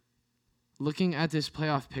forward, looking at this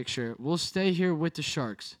playoff picture, we'll stay here with the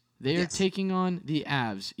Sharks. They are taking on the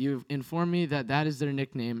Avs. You've informed me that is their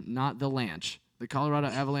nickname, not the Lanch. The Colorado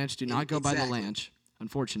Avalanche do not go by the Lanch.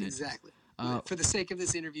 Unfortunate. Exactly. For the sake of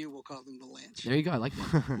this interview, we'll call them the Lanch. There you go. I like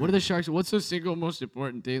that. What are the Sharks? What's the single most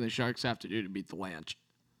important thing the Sharks have to do to beat the Lanch?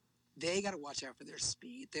 They got to watch out for their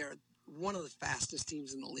speed. They're one of the fastest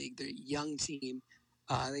teams in the league. They're a young team.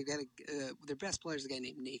 They've got their best player is a guy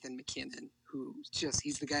named Nathan McKinnon,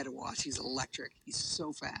 he's the guy to watch. He's electric. He's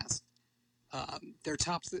so fast. Their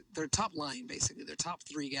top line, basically, their top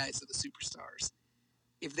 3 guys are the superstars.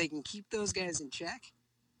 If they can keep those guys in check,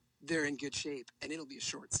 they're in good shape, and it'll be a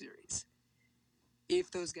short series.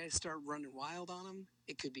 If those guys start running wild on them,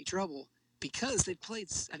 it could be trouble because they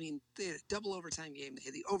had a double overtime game. They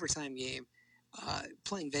had the overtime game.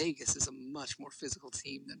 Playing Vegas is a much more physical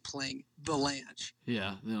team than playing the Lanch.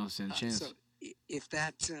 Yeah, they don't stand a chance. So if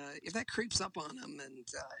that creeps up on them and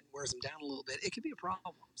wears them down a little bit, it could be a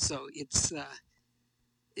problem. So it's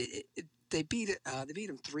they beat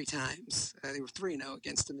them 3 times. They were 3-0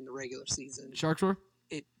 against them in the regular season. Sharks were?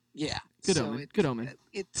 Good omen. Good omen.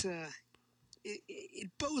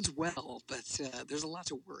 It bodes well, but there's a lot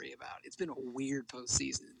to worry about. It's been a weird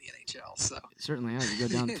postseason in the NHL. So it certainly has. You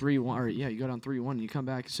go down 3-1, you go down 3-1, and you come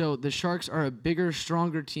back. So the Sharks are a bigger,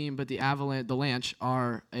 stronger team, but the Lanch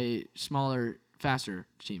are a smaller, faster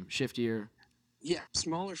team, shiftier. Yeah,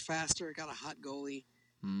 smaller, faster. Got a hot goalie.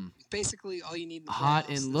 Basically, all you need. Hot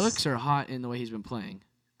in looks or hot in the way he's been playing?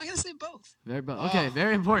 I gotta say both. Okay,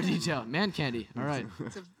 very important detail. Man candy. All right.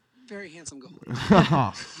 It's a Very handsome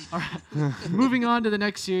goalie. All right. Moving on to the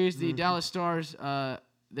next series, the Dallas Stars.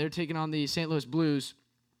 They're taking on the St. Louis Blues.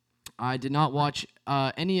 I did not watch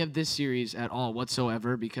any of this series at all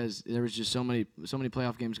whatsoever because there was just so many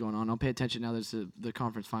playoff games going on. I'll pay attention now. There's the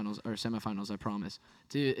conference finals or semifinals. I promise.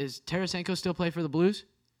 Is Tarasenko still play for the Blues?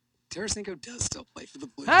 Tarasenko does still play for the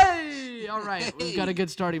Blues. Hey, all right, Hey. we've got a good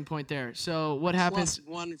starting point there. So what happens?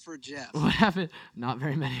 +1 for Jeff. What happened? Not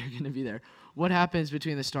very many are going to be there. What happens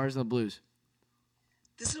between the Stars and the Blues?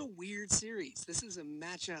 This is a weird series. This is a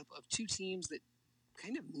matchup of two teams that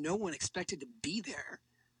kind of no one expected to be there.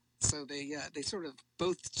 So they sort of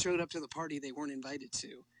both showed up to the party they weren't invited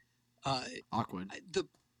to. Awkward.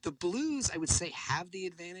 The Blues, I would say, have the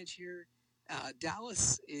advantage here.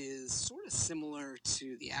 Dallas is sort of similar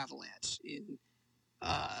to the Avalanche in,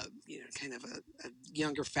 kind of a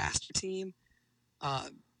younger, faster team.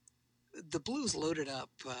 The Blues loaded up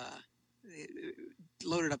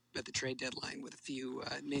at the trade deadline with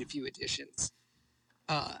made a few additions.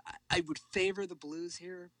 I would favor the Blues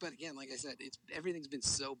here, but again, like I said, everything's been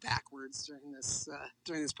so backwards during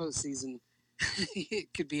this postseason.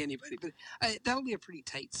 It could be anybody, but that'll be a pretty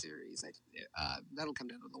tight series. That'll come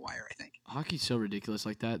down to the wire, I think. Hockey's so ridiculous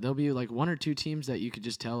like that. There'll be like one or two teams that you could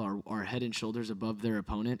just tell are head and shoulders above their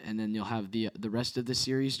opponent, and then you'll have the rest of the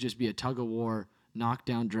series just be a tug of war,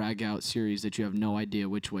 knockdown, drag out series that you have no idea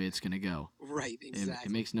which way it's going to go. Right, exactly.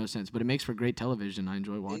 It makes no sense, but it makes for great television. I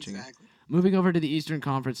enjoy watching it. Exactly. Moving over to the Eastern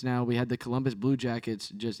Conference now, we had the Columbus Blue Jackets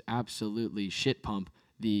just absolutely shit pump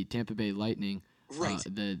the Tampa Bay Lightning, Right.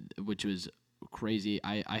 Which was crazy.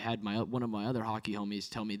 I had one of my other hockey homies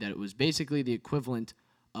tell me that it was basically the equivalent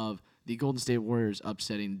of the Golden State Warriors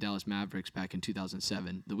upsetting the Dallas Mavericks back in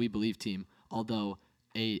 2007, the We Believe team, although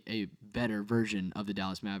a better version of the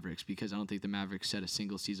Dallas Mavericks, because I don't think the Mavericks set a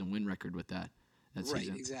single season win record with that Right,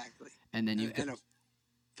 season. exactly. And then And a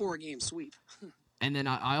 4-game sweep. And then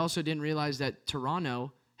I also didn't realize that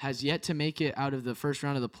Toronto has yet to make it out of the first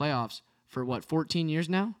round of the playoffs for 14 years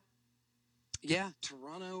now? Yeah,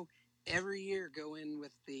 Toronto every year go in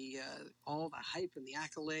with all the hype and the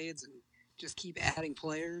accolades and just keep adding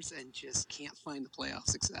players and just can't find the playoff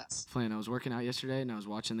success. Flan, I was working out yesterday and I was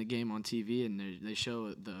watching the game on TV, and they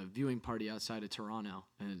show the viewing party outside of Toronto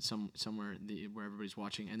and somewhere where everybody's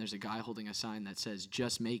watching, and there's a guy holding a sign that says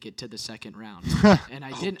 "Just make it to the second round," and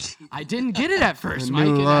I didn't get it at first, Mike,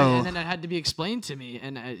 and then it had to be explained to me,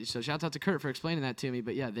 and so shout out to Kurt for explaining that to me.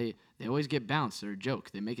 But yeah, they always get bounced. They're a joke.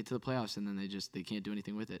 They make it to the playoffs and then they can't do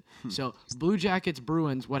anything with it. So Blue Jackets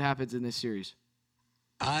Bruins, what happens in this series?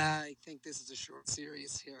 I think this is a short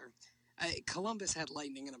series here. Columbus had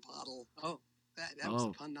lightning in a bottle. Oh, that was a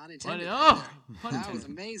pun not intended. That was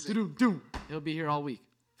amazing. He'll be here all week,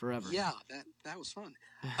 forever. Yeah, that was fun.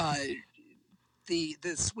 The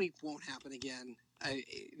sweep won't happen again. I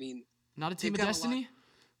mean, not a team of destiny.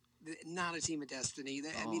 Not a team of destiny.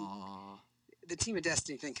 I mean, the team of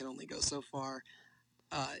destiny thing can only go so far.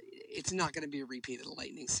 It's not going to be a repeat of the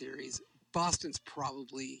Lightning series. Boston's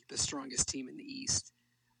probably the strongest team in the East.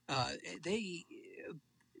 It's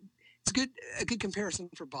a good comparison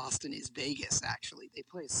for Boston is Vegas. Actually, they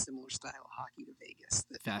play a similar style of hockey to Vegas.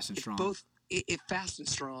 Fast and strong. If fast and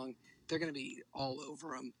strong, they're going to be all over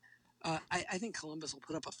them. I think Columbus will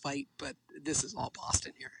put up a fight, but this is all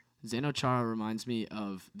Boston here. Zdeno Chara reminds me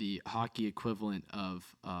of the hockey equivalent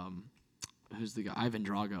of who's the guy? Ivan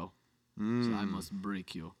Drago. So I must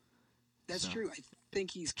break you. That's true. I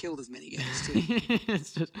think he's killed as many guys too.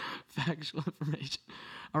 It's just factual information.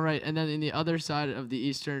 All right, and then in the other side of the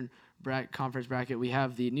Eastern Conference bracket, we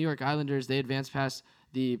have the New York Islanders. They advanced past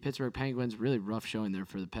the Pittsburgh Penguins. Really rough showing there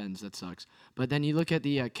for the Pens. That sucks. But then you look at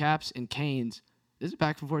the Caps and Canes. This is a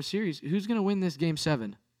back-and-forth series. Who's going to win this Game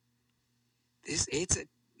 7?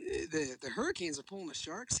 The Hurricanes are pulling the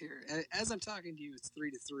Sharks here. As I'm talking to you, it's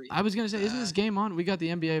 3-3. I was gonna say, isn't this game on? We got the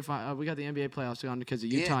NBA. We got the NBA playoffs on because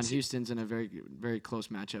of Utah and Houston's in a very, very close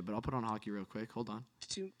matchup. But I'll put on hockey real quick. Hold on.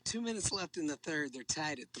 2 minutes left in the third. They're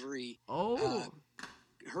tied at 3. Oh.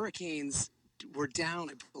 Hurricanes were down,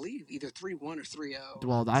 I believe, either 3-1 or 3-0.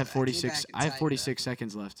 Well, I have 46. I have 46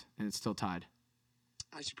 seconds left, and it's still tied.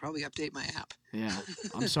 I should probably update my app. Yeah,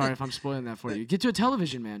 I'm sorry if I'm spoiling that for you. Get to a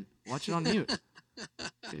television, man. Watch it on mute.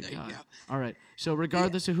 Good God. All right. So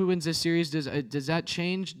regardless of who wins this series, does that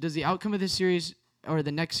change? Does the outcome of this series or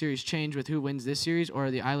the next series change with who wins this series, or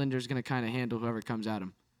are the Islanders going to kind of handle whoever comes at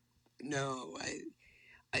them? No,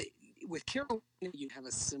 I with Carolina, you have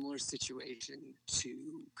a similar situation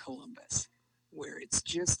to Columbus, where it's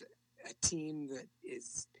just a team that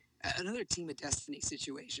is another team of destiny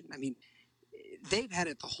situation. I mean, they've had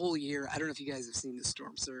it the whole year. I don't know if you guys have seen the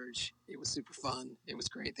storm surge. It was super fun. It was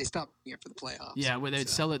great. They stopped doing it for the playoffs. Yeah, where they'd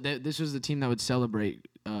this was the team that would celebrate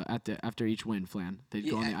after each win. Flan, they'd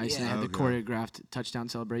go on the ice and they had the choreographed touchdown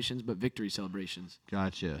celebrations, but victory celebrations.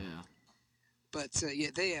 Gotcha. Yeah. But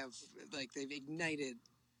they have they've ignited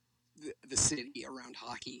the city around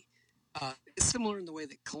hockey. Similar in the way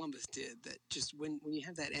that Columbus did. That just when you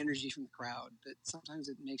have that energy from the crowd, that sometimes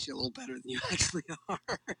it makes you a little better than you actually are.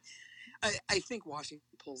 I think Washington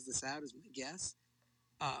pulls this out, is my guess.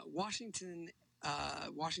 Washington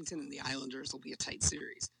and the Islanders will be a tight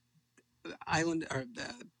series.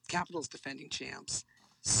 The Capitals defending champs,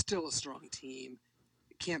 still a strong team.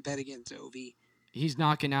 Can't bet against Ovi. He's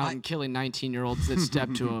knocking out and killing 19-year-olds that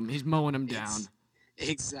step to him. He's mowing them down.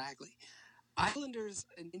 Exactly. Islanders,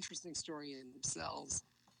 an interesting story in themselves.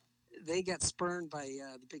 They got spurned by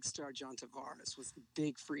the big star John Tavares, was the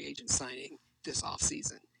big free agent signing this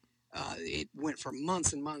offseason. It went for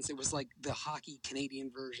months and months. It was like the hockey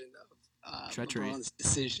Canadian version of LeBron's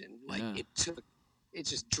decision. It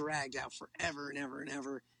just dragged out forever and ever and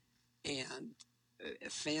ever. And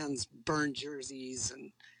fans burned jerseys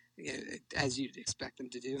and as you'd expect them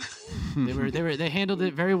to do. They handled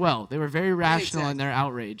it very well. They were very rational in their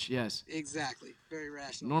outrage. Yes. Exactly. Very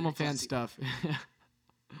rational. Normal fan stuff.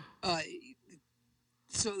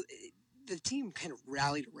 So the team kind of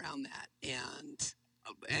rallied around that,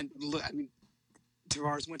 and look, I mean,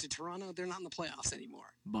 Tavares went to Toronto. They're not in the playoffs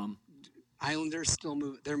anymore. Bum. Islanders still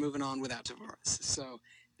they're moving on without Tavares. So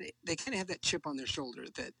they kind of have that chip on their shoulder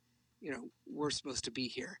that, we're supposed to be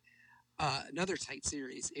here. Another tight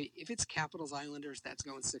series. If it's Capitals Islanders, that's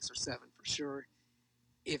going 6 or 7 for sure.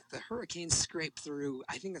 If the Hurricanes scrape through,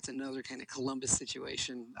 I think that's another kind of Columbus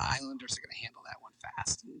situation. The Islanders are going to handle that one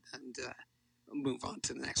fast and move on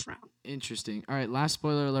to the next round. Interesting. All right, last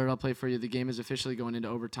spoiler alert I'll play for you. The game is officially going into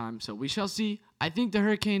overtime, so we shall see. I think the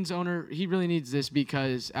Hurricanes owner, he really needs this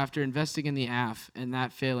because after investing in the AF and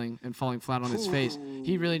that failing and falling flat on his face,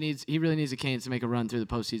 he really needs the Canes to make a run through the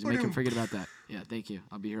postseason. Make him forget about that. Yeah, thank you.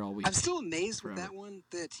 I'll be here all week. I'm still amazed with that one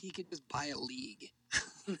that he could just buy a league.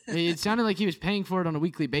 It sounded like he was paying for it on a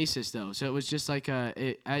weekly basis, though. So it was just like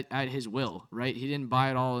at his will, right? He didn't buy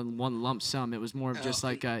it all in one lump sum. It was more of just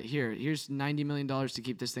like, here's $90 million to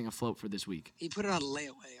keep this thing afloat for this week. He put it on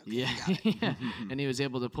layaway. Okay, yeah, yeah. And he was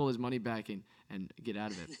able to pull his money back and get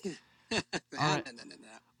out of it. All right. No.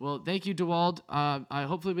 Well, thank you, DeWald.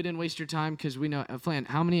 Hopefully we didn't waste your time because we know, Flan,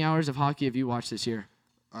 how many hours of hockey have you watched this year?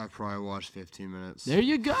 I probably watched 15 minutes. There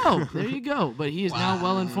you go. But he is now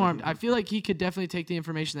well informed. I feel like he could definitely take the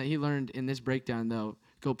information that he learned in this breakdown, though.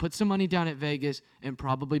 Go put some money down at Vegas and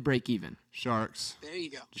probably break even. Sharks. There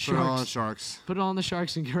you go. Put it all on Sharks. Put it all on the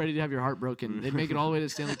Sharks and get ready to have your heart broken. They'd make it all the way to the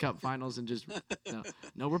Stanley Cup Finals and just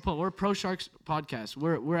no. We're pro Sharks podcast.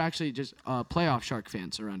 We're actually just playoff Shark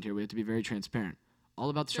fans around here. We have to be very transparent. All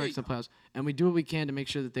about the Sharks in the playoffs, and we do what we can to make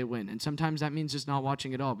sure that they win. And sometimes that means just not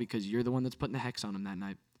watching at all because you're the one that's putting the hex on them that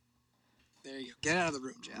night. There you go. Get out of the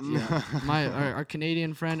room, Jeff. Yeah. Our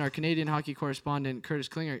Canadian friend, our Canadian hockey correspondent, Curtis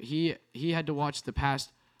Klinger, he had to watch the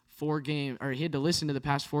past 4 games, or he had to listen to the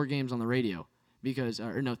past 4 games on the radio because,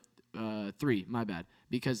 3, my bad,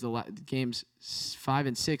 because the games 5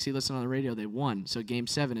 and 6 he listened on the radio, they won. So game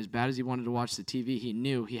 7, as bad as he wanted to watch the TV, he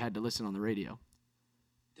knew he had to listen on the radio.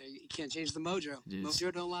 You can't change the mojo.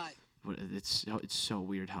 Mojo don't lie. It's so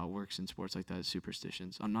weird how it works in sports like that.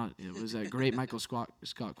 Superstitions. It was that great Michael Scott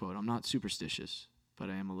quote. I'm not superstitious, but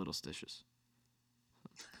I am a little stitious.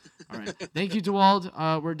 All right. Thank you,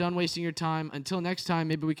 DeWald. We're done wasting your time. Until next time,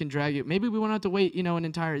 maybe we can drag you. Maybe we won't have to wait, an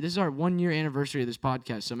entire. This is our 1-year anniversary of this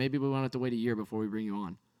podcast, so maybe we won't have to wait a year before we bring you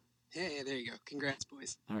on. Yeah, there you go. Congrats,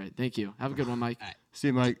 boys. All right. Thank you. Have a good one, Mike. All right. See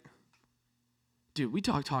you, Mike. Dude, we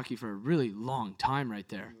talked hockey for a really long time right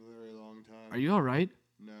there. A very long time. Are you all right?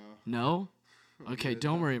 No. No? Okay,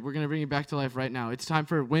 don't worry. We're going to bring you back to life right now. It's time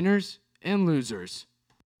for winners and losers.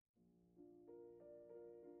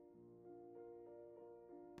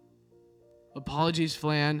 Apologies,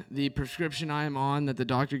 Flan. The prescription I am on that the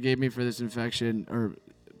doctor gave me for this infection, or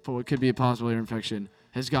for what could be a possible ear infection,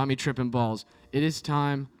 has got me tripping balls. It is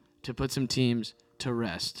time to put some teams to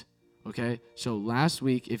rest. Okay? So last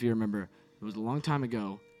week, if you remember, it was a long time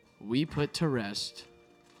ago, we put to rest.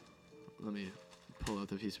 Let me pull out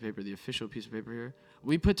the piece of paper, the official piece of paper here.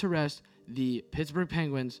 We put to rest the Pittsburgh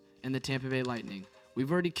Penguins and the Tampa Bay Lightning.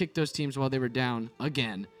 We've already kicked those teams while they were down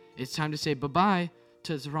again. It's time to say bye-bye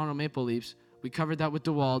to the Toronto Maple Leafs. We covered that with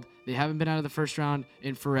DeWald. They haven't been out of the first round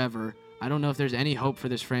in forever. I don't know if there's any hope for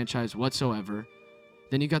this franchise whatsoever.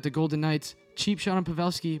 Then you got the Golden Knights. Cheap shot on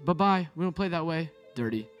Pavelski. Bye-bye. We don't play that way.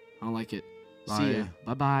 Dirty. I don't like it. Bye. See ya.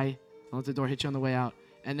 Bye-bye. Don't let the door hit you on the way out.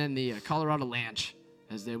 And then the Colorado Lanch,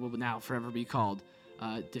 as they will now forever be called,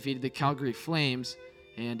 defeated the Calgary Flames.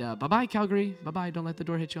 And bye-bye, Calgary. Bye-bye. Don't let the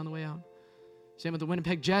door hit you on the way out. Same with the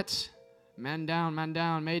Winnipeg Jets. Man down,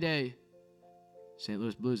 Mayday. St.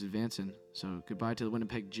 Louis Blues advancing. So goodbye to the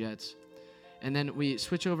Winnipeg Jets. And then we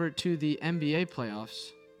switch over to the NBA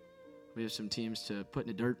playoffs. We have some teams to put in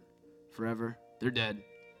the dirt forever. They're dead.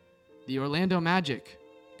 The Orlando Magic,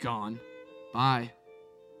 gone. Bye.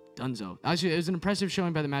 Dunzo. Actually, it was an impressive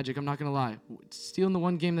showing by the Magic, I'm not going to lie. Stealing the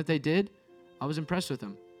one game that they did, I was impressed with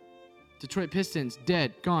them. Detroit Pistons,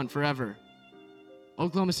 dead, gone forever.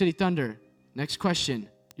 Oklahoma City Thunder, next question.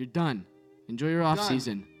 You're done. Enjoy your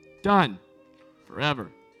offseason. Done.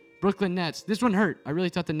 Forever. Brooklyn Nets. This one hurt. I really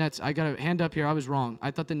thought the Nets, I got a hand up here, I was wrong.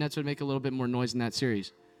 I thought the Nets would make a little bit more noise in that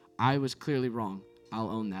series. I was clearly wrong. I'll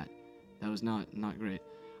own that. That was not great.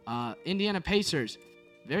 Indiana Pacers.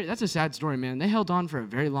 That's a sad story, man. They held on for a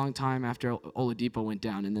very long time after Oladipo went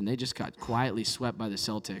down, and then they just got quietly swept by the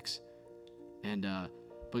Celtics. And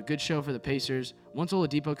but good show for the Pacers. Once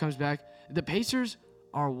Oladipo comes back, the Pacers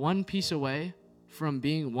are one piece away from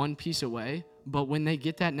being one piece away. But when they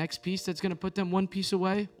get that next piece that's going to put them one piece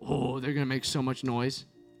away, they're going to make so much noise.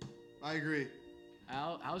 I agree.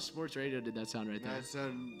 How sports radio did that sound right there? That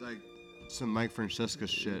sounded like some Mike Francesca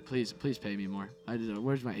shit. Please pay me more.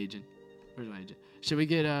 Where's my agent? Should we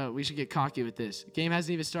get we should get cocky with this. Game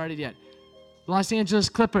hasn't even started yet. Los Angeles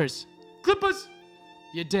Clippers.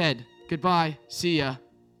 You're dead. Goodbye. See ya.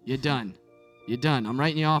 You're done. I'm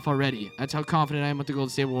writing you off already. That's how confident I am with the Golden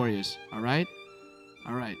State Warriors. All right.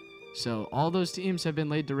 So all those teams have been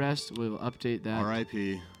laid to rest. We'll update that.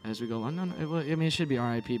 R.I.P. As we go on. No, well, I mean, it should be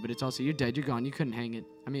R.I.P., but it's also, you're dead. You're gone. You couldn't hang it.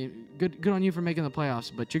 I mean, good on you for making the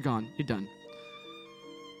playoffs, but you're gone. You're done.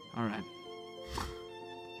 All right.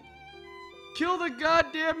 Kill the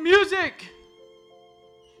goddamn music!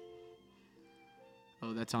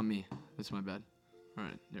 Oh, that's on me. That's my bad. All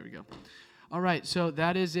right, there we go. All right, so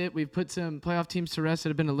that is it. We've put some playoff teams to rest that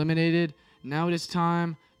have been eliminated. Now it is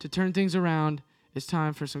time to turn things around. It's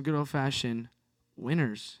time for some good old-fashioned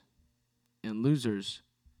winners and losers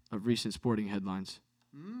of recent sporting headlines.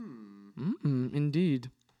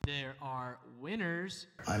 Indeed. There are winners.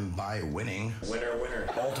 I'm by winning. Winner,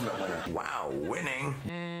 ultimate winner. Wow, winning.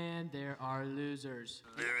 And there are losers.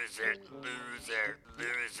 Loser.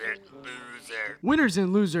 Winners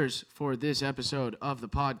and losers for this episode of the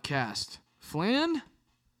podcast. Flan,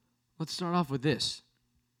 let's start off with this.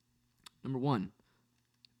 Number 1,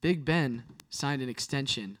 Big Ben signed an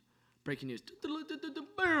extension. Breaking news.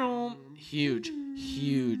 Huge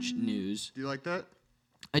news. Do you like that?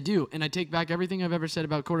 I do, and I take back everything I've ever said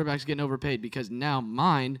about quarterbacks getting overpaid because now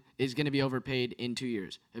mine is going to be overpaid in 2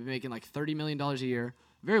 years. I've been making like $30 million a year.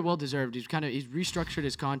 Very well deserved. He's restructured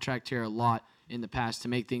his contract here a lot in the past to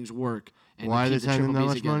make things work. And why are they keep the signing Triple that Bs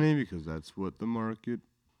much together. money? Because that's what the market,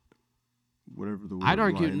 whatever the word I'd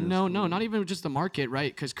argue, line is no, for. not even just the market,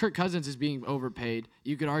 right? Because Kirk Cousins is being overpaid.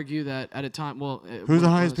 You could argue that at a time, Who's the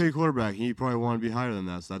highest paid quarterback? He probably want to be higher than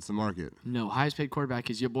that, so that's the market. No, highest paid quarterback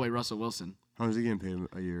is your boy Russell Wilson. How much is he getting paid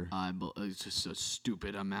a year? It's just a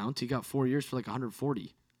stupid amount. He got 4 years for like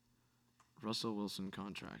 140. Russell Wilson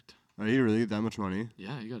contract. Are he really get that much money?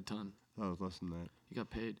 Yeah, he got a ton. Oh, it was less than that. He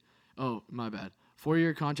got paid. Oh, my bad.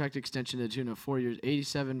 4-year contract extension to the tune of 4 years,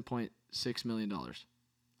 $87.6 million. Oh,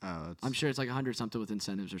 that's... I'm sure it's like 100 something with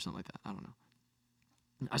incentives or something like that. I don't know.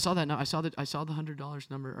 I saw that. No, I saw the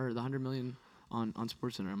 $100 number or the $100 million on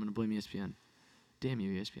SportsCenter. I'm gonna blame ESPN. Damn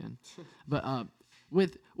you, ESPN. But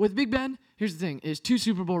with Big Ben, here's the thing: is 2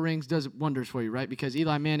 Super Bowl rings does wonders for you, right? Because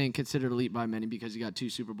Eli Manning considered elite by many because he got 2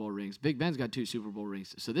 Super Bowl rings. Big Ben's got 2 Super Bowl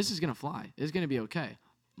rings, so this is gonna fly. It's gonna be okay.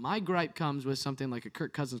 My gripe comes with something like a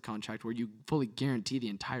Kirk Cousins contract where you fully guarantee the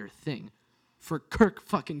entire thing for Kirk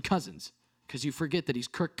fucking Cousins because you forget that he's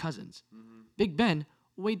Kirk Cousins. Mm-hmm. Big Ben,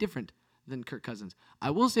 way different than Kirk Cousins.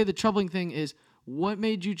 I will say the troubling thing is what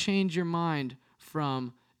made you change your mind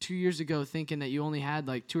from 2 years ago thinking that you only had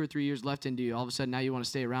like 2 or 3 years left into you. All of a sudden now you want to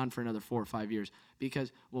stay around for another 4 or 5 years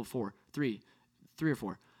because, well, 3 or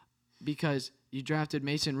 4. Because you drafted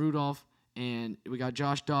Mason Rudolph and we got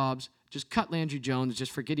Josh Dobbs. Just cut Landry Jones.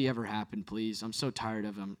 Just forget he ever happened, please. I'm so tired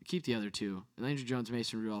of him. Keep the other 2. Landry Jones,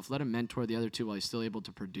 Mason Rudolph. Let him mentor the other 2 while he's still able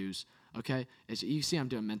to produce. Okay? You see I'm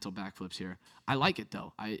doing mental backflips here. I like it,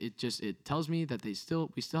 though. It tells me that we still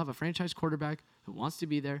have a franchise quarterback who wants to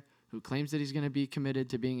be there, who claims that he's going to be committed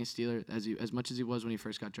to being a Steeler as much as he was when he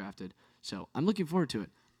first got drafted. So I'm looking forward to it.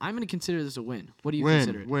 I'm going to consider this a win. What do you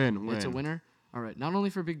consider it? Win. It's a winner? All right. Not only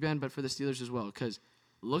for Big Ben, but for the Steelers as well. Because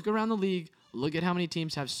look around the league. Look at how many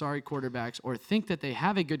teams have sorry quarterbacks or think that they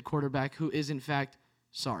have a good quarterback who is, in fact,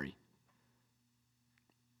 sorry.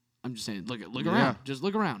 I'm just saying, look Yeah. around. Just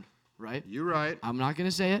look around, right? You're right. I'm not going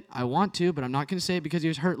to say it. I want to, but I'm not going to say it because he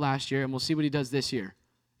was hurt last year, and we'll see what he does this year.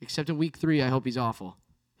 Except in week 3, I hope he's awful.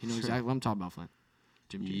 You know exactly what I'm talking about, Flynn.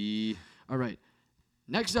 Jim G. All right.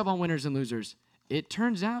 Next up on winners and losers, it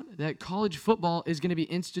turns out that college football is going to be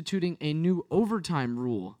instituting a new overtime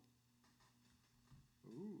rule.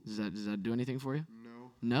 Does that do anything for you?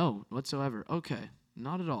 No, whatsoever. Okay,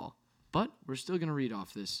 not at all. But we're still going to read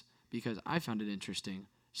off this because I found it interesting,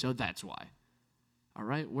 so that's why. All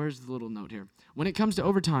right, where's the little note here? When it comes to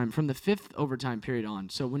overtime, from the 5th overtime period on,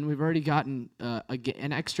 so when we've already gotten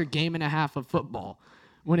an extra game and a half of football,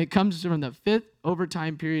 when it comes from the 5th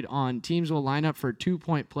overtime period on, teams will line up for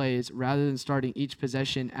 2-point plays rather than starting each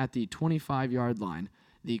possession at the 25-yard line.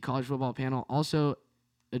 The college football panel also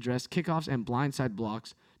addressed kickoffs and blindside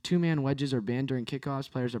blocks. 2-man wedges are banned during kickoffs.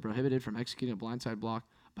 Players are prohibited from executing a blindside block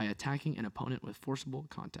by attacking an opponent with forcible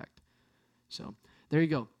contact. So there you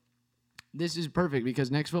go. This is perfect because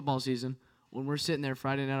next football season, when we're sitting there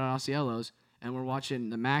Friday night at Osceolos and we're watching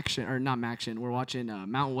the we're watching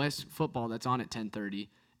Mountain West football that's on at 10:30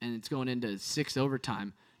 and it's going into 6th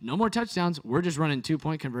overtime. No more touchdowns. We're just running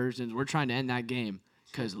 2-point conversions. We're trying to end that game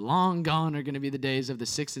because long gone are going to be the days of the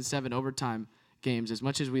 6 and 7 overtime games. As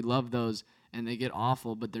much as we love those and they get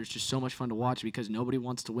awful, but there's just so much fun to watch because nobody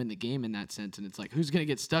wants to win the game in that sense. And it's like, who's going to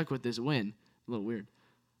get stuck with this win? A little weird.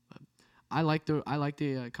 I like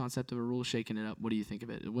the concept of a rule shaking it up. What do you think of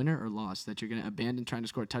it? A winner or loss that you're going to abandon trying to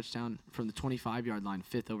score a touchdown from the 25-yard line,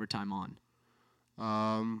 5th overtime on?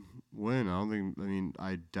 Win.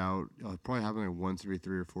 I doubt it'll probably happen like once every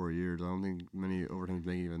 3 or 4 years. I don't think many overtimes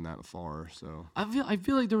make it even that far. So I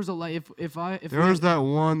feel like there was a if there was that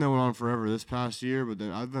one that went on forever this past year, but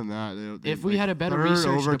then other than that, if we had a better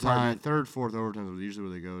research department, 3rd, 4th overtimes is usually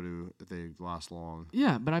where they go to if they last long.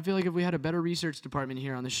 Yeah, but I feel like if we had a better research department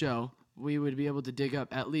here on the show, we would be able to dig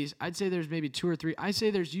up at least. I'd say there's maybe 2 or 3. I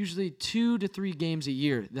say there's usually 2 to 3 games a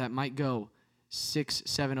year that might go 6,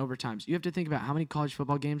 7 overtimes. You have to think about how many college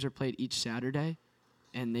football games are played each Saturday,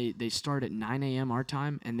 and they start at 9 a.m. our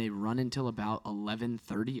time, and they run until about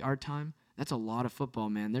 11:30 our time. That's a lot of football,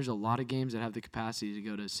 man. There's a lot of games that have the capacity to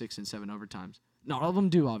go to 6 and 7 overtimes. Not all of them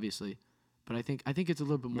do, obviously, but I think it's a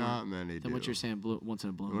little bit more Not many than do. what you're saying once in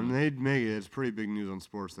a blue When moon. they make it, it's pretty big news on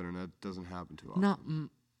SportsCenter, and that doesn't happen too often. Not.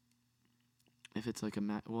 If it's like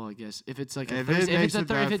I guess if it's like If a it Thursday, makes it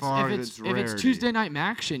that far, if it's it's rarity. Tuesday night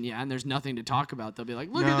action, yeah, and there's nothing to talk about, they'll be like,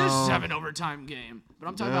 look at this No. 7 overtime game. But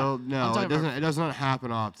I'm talking No, about no, it doesn't. It does not happen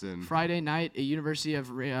often. Friday night at University of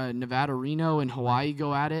Nevada, Reno, and Hawaii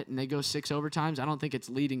go at it, and they go 6 overtimes. I don't think it's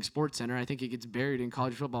leading SportsCenter. I think it gets buried in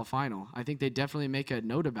college football final. I think they definitely make a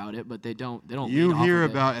note about it, but they don't. You lead off hear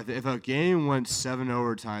of it. about if a game went 7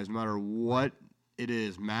 overtimes, no matter what it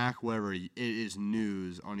is, MAC, whatever, it is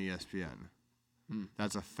news on ESPN.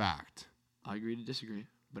 That's a fact. I agree to disagree,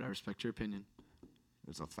 but I respect your opinion.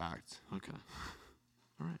 It's a fact. Okay.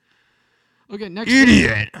 All right. Okay, next.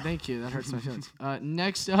 Idiot! Thank you. That hurts my feelings.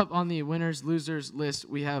 Next up on the winners, losers list,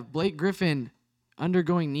 we have Blake Griffin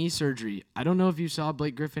undergoing knee surgery. I don't know if you saw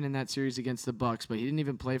Blake Griffin in that series against the Bucks, but he didn't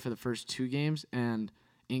even play for the first 2 games. And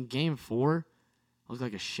in Game 4, looked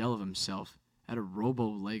like a shell of himself. Had a robo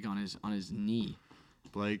leg on his knee.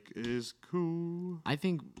 Blake is cool. I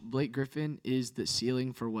think Blake Griffin is the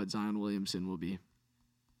ceiling for what Zion Williamson will be.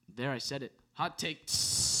 There, I said it. Hot take.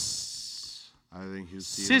 I think his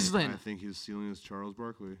Sizzling. I think his ceiling is Charles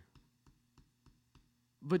Barkley.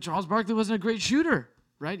 But Charles Barkley wasn't a great shooter,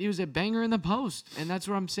 right? He was a banger in the post. And that's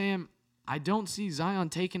what I'm saying. I don't see Zion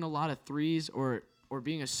taking a lot of threes or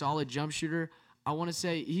being a solid jump shooter. I want to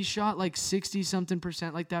say he shot like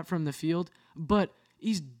 60-something% like that from the field, but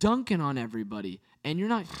he's dunking on everybody. And you're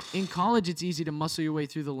not – in college, it's easy to muscle your way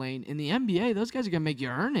through the lane. In the NBA, those guys are going to make you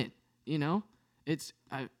earn it, you know? It's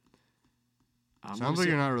Sounds like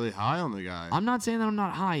you're not really high on the guy. I'm not saying that I'm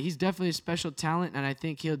not high. He's definitely a special talent, and I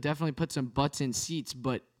think he'll definitely put some butts in seats,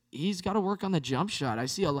 but he's got to work on the jump shot. I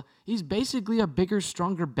see he's basically a bigger,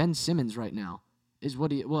 stronger Ben Simmons right now is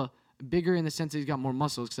what he – well, bigger in the sense that he's got more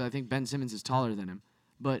muscles because I think Ben Simmons is taller than him.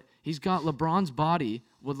 But he's got LeBron's body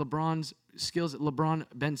with LeBron's skills,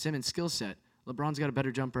 Ben Simmons' skill set. LeBron's got a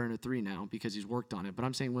better jumper in a 3 now because he's worked on it. But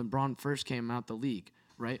I'm saying when Bron first came out the league,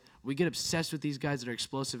 right, we get obsessed with these guys that are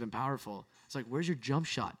explosive and powerful. It's like, where's your jump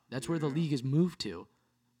shot? That's where the league has moved to.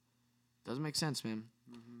 Doesn't make sense, man.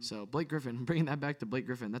 Mm-hmm. So Blake Griffin, bringing that back to Blake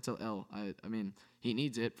Griffin, that's a L. I mean, he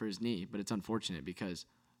needs it for his knee, but it's unfortunate because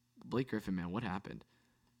Blake Griffin, man, what happened?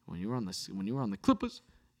 When you were on the Clippers,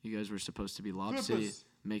 you guys were supposed to be Lob City,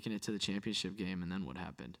 making it to the championship game, and then what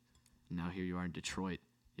happened? Now here you are in Detroit.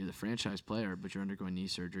 You're the franchise player, but you're undergoing knee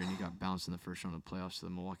surgery, and you got bounced in the first round of the playoffs to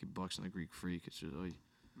the Milwaukee Bucks and the Greek Freak. It's just,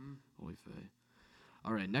 Oy vey.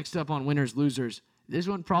 All right, next up on winners losers. This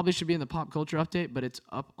one probably should be in the pop culture update, but it's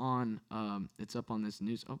up on this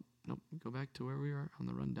news. Oh no, go back to where we are on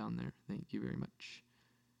the rundown there. Thank you very much.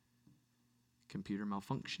 Computer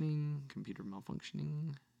malfunctioning.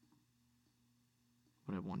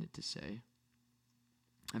 What I wanted to say.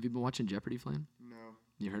 Have you been watching Jeopardy, Flan? No.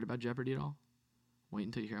 You heard about Jeopardy at all? Wait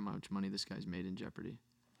until you hear how much money this guy's made in Jeopardy.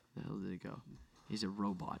 The hell did it go? He's a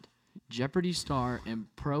robot. Jeopardy star and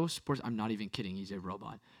pro sports... I'm not even kidding. He's a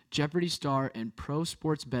robot. Jeopardy star and pro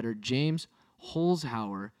sports bettor James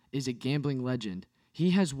Holzhauer is a gambling legend.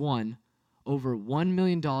 He has won over $1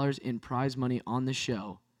 million in prize money on the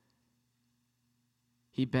show.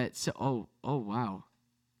 He bet... Oh, wow.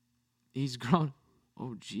 He's grown...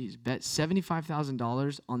 Oh, geez. Bet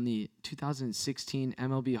 $75,000 on the 2016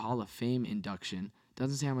 MLB Hall of Fame induction.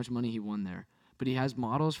 Doesn't say how much money he won there. But he has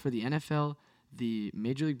models for the NFL, the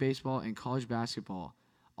Major League Baseball, and college basketball.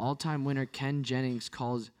 All-time winner Ken Jennings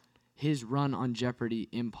calls his run on Jeopardy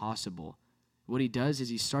impossible. What he does is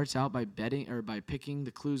he starts out by picking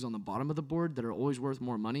the clues on the bottom of the board that are always worth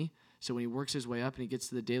more money. So when he works his way up and he gets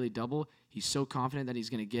to the daily double, he's so confident that he's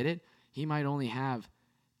going to get it. He might only have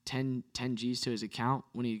 10 G's to his account.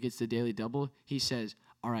 When he gets the daily double, he says,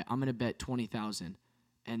 all right, I'm going to bet 20,000.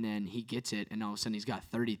 And then he gets it, and all of a sudden he's got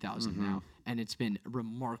 30,000 now. And it's been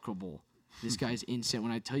remarkable. This guy's insane.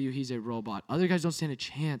 When I tell you he's a robot, other guys don't stand a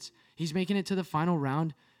chance. He's making it to the final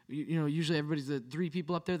round. You know, usually everybody's the 3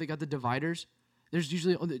 people up there. They got the dividers. There's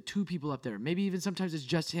usually only 2 people up there. Maybe even sometimes it's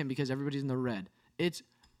just him because everybody's in the red. It's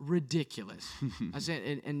ridiculous. I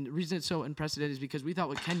say, and the reason it's so unprecedented is because we thought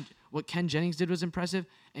what Ken Jennings did was impressive,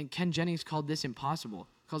 and Ken Jennings called this impossible.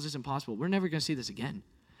 We're never going to see this again.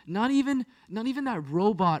 Not even that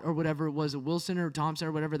robot or whatever it was, Wilson or Thompson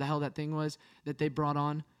or whatever the hell that thing was that they brought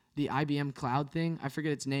on, the IBM cloud thing. I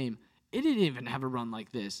forget its name. It didn't even have a run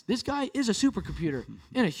like this. This guy is a supercomputer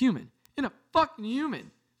in a fucking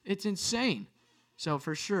human. It's insane. So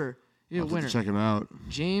for sure, I'll winner. check him out.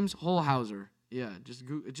 James Holzhauer. Yeah, just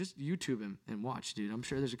YouTube him and watch, dude. I'm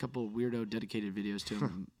sure there's a couple of weirdo dedicated videos to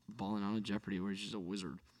him balling on a Jeopardy where he's just a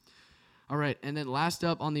wizard. All right, and then last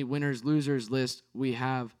up on the winners losers list, we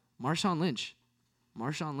have Marshawn Lynch.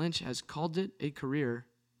 Marshawn Lynch has called it a career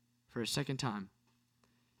for a second time.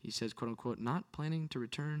 He says, quote unquote, not planning to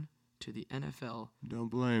return to the NFL. Don't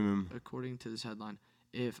blame him. According to this headline,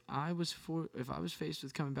 if I was faced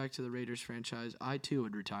with coming back to the Raiders franchise, I too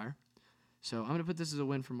would retire. So I'm going to put this as a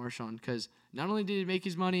win for Marshawn because not only did he make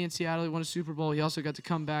his money in Seattle, he won a Super Bowl, he also got to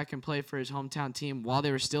come back and play for his hometown team while they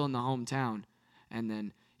were still in the hometown. And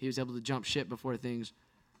then he was able to jump ship before things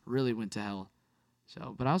really went to hell.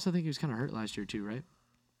 So, but I also think he was kind of hurt last year too, right?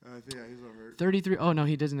 I think he's not hurt. 33. Oh, no,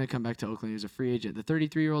 he doesn't come back to Oakland. He was a free agent. The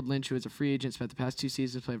 33-year-old Lynch, who was a free agent, spent the past 2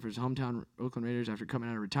 seasons playing for his hometown Oakland Raiders after coming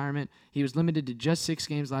out of retirement. He was limited to just 6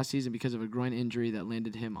 games last season because of a groin injury that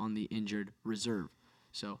landed him on the injured reserve.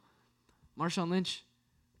 So, Marshawn Lynch,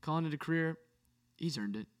 calling it a career, he's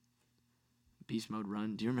earned it. Beast mode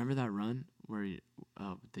run. Do you remember that run where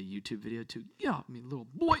the YouTube video too? Yeah, I mean, little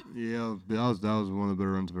boy. Yeah, that was one of the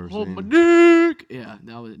better runs I've ever Hold seen. my dick. Yeah,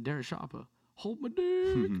 that was Darren Sharpa. Hold my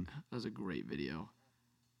dick. That was a great video.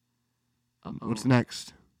 What's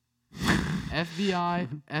next?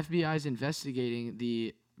 FBI's investigating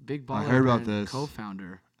the Big Baller I heard about Brand this.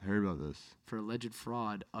 co-founder I heard about this. for alleged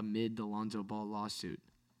fraud amid the Lonzo Ball lawsuit.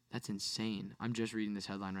 That's insane. I'm just reading this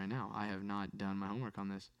headline right now. I have not done my homework on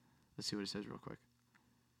this. Let's see what it says real quick.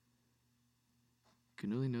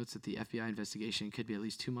 Cannuli notes that the FBI investigation could be at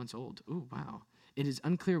least 2 months old. Ooh, wow. It is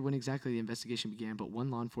unclear when exactly the investigation began, but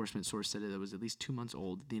one law enforcement source said that it was at least 2 months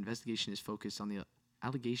old. The investigation is focused on the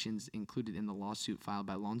allegations included in the lawsuit filed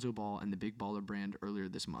by Lonzo Ball and the Big Baller Brand earlier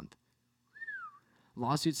this month.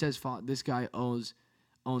 Lawsuit says this guy owns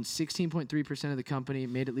 16.3% of the company,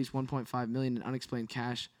 made at least $1.5 million in unexplained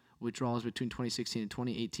cash withdrawals between 2016 and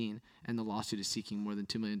 2018, and the lawsuit is seeking more than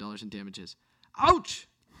 $2 million in damages. Ouch!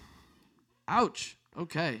 Ouch.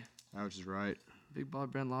 Okay. Ouch is right. Big Baller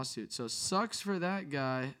Brand lawsuit. So sucks for that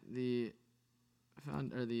guy, the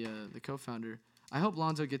co-founder. I hope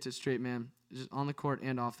Lonzo gets it straight, man. Just on the court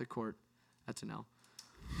and off the court. That's an L.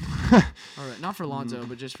 All right, not for Lonzo,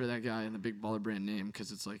 but just for that guy and the Big Baller Brand name,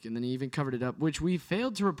 because it's like, and then he even covered it up, which we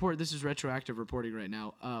failed to report. This is retroactive reporting right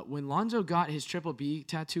now. When Lonzo got his Triple B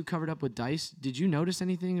tattoo covered up with dice, did you notice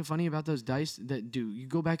anything funny about those dice? You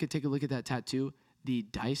go back and take a look at that tattoo, the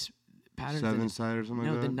dice patterns. 7-side or something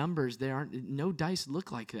like that? No, the numbers, no dice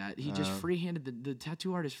look like that. He just freehanded, the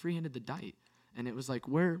tattoo artist freehanded the die. And it was like,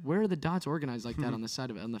 where are the dots organized like that on the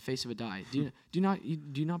side of it, on the face of a die? Do you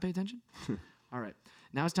not pay attention? All right.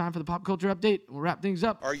 Now it's time for the pop culture update. We'll wrap things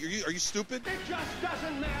up. Are you stupid? It just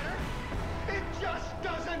doesn't matter. It just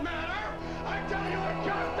doesn't matter. I tell you, it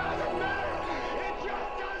just doesn't matter. It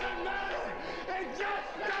just doesn't matter. It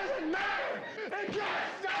just doesn't matter. It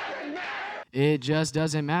just doesn't matter. It just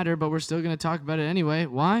doesn't matter, but we're still going to talk about it anyway.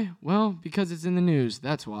 Why? Well, because it's in the news.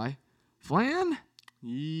 That's why. Flan?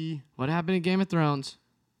 What happened in Game of Thrones?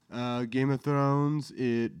 Game of Thrones.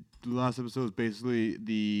 The last episode was basically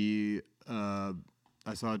the.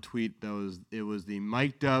 I saw a tweet that it was the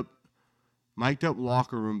mic'd up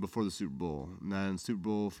locker room before the Super Bowl. And then Super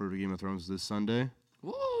Bowl for Game of Thrones is this Sunday.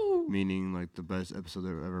 Woo! Meaning like the best episode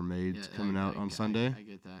they've ever made coming out on Sunday. I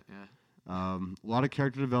get that, yeah. A lot of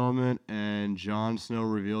character development, and Jon Snow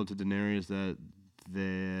revealed to Daenerys that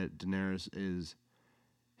Daenerys is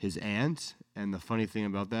his aunt. And the funny thing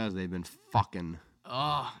about that is they've been fucking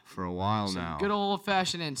for a while now. Good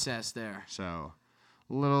old-fashioned incest there. So,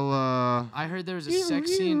 little. I heard there was a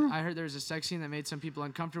sex scene. I heard there was a sex scene that made some people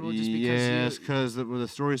uncomfortable just because. Yes, because the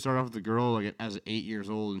story started off with the girl like as 8 years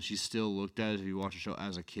old, and she still looked at it if you watch the show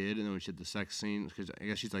as a kid. And then when she had the sex scene, because I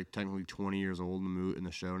guess she's like technically 20 years old in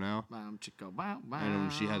the show now. Bam, chicka, bow, bow. And when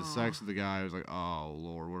she had sex with the guy, I was like, oh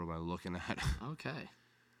Lord, what am I looking at? Okay.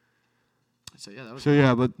 So yeah, that was. So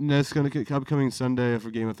yeah, but that's gonna get upcoming Sunday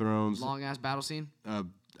for Game of Thrones. Long ass battle scene.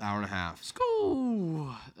 Hour and a half.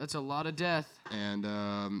 School. That's a lot of death.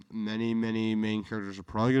 And many main characters are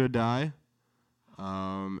probably gonna die.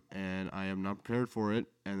 And I am not prepared for it.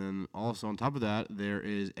 And then also on top of that, there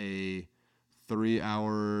is a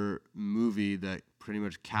 3-hour movie that pretty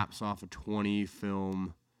much caps off a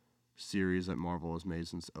 20-film series that Marvel has made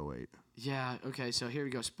since 2008. Yeah, okay, so here we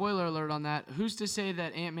go. Spoiler alert on that. Who's to say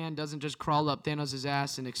that Ant-Man doesn't just crawl up Thanos'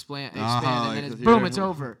 ass and expand and then boom, it's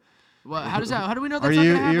over? Well, how do we know that's not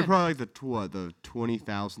going to happen? You're probably like the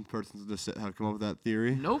 20,000th person to have come up with that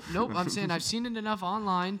theory? Nope. I'm saying I've seen it enough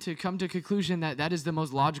online to come to a conclusion that is the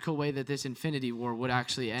most logical way that this Infinity War would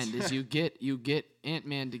actually end. Is you get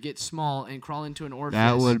Ant-Man to get small and crawl into an orifice.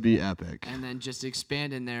 That would be epic. And then just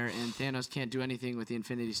expand in there, and Thanos can't do anything with the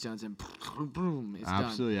Infinity Stones, and boom, it's done.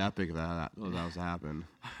 Absolutely epic if that was to happen.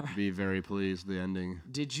 Be very pleased with the ending.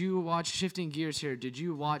 Did you watch, shifting gears here, did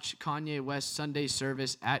you watch Kanye West's Sunday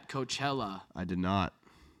service at Coachella? I did not.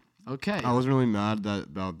 Okay. I wasn't really mad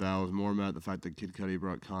about that. I was more mad at the fact that Kid Cudi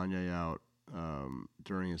brought Kanye out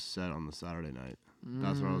during his set on the Saturday night.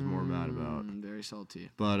 That's what I was more mad about. Very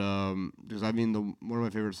salty. But because I mean, one of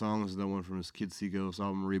my favorite songs is the one from his Kid Seaghost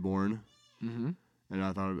album, Reborn. Mm-hmm. And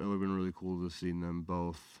I thought it would have been really cool to have seen them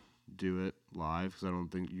both do it live, because I don't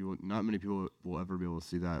think not many people will ever be able to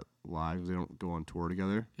see that live because they don't go on tour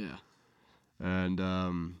together. Yeah. And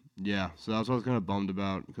so that's what I was kind of bummed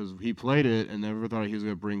about, because he played it and never thought he was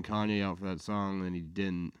going to bring Kanye out for that song, and he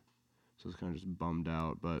didn't. So I was kind of just bummed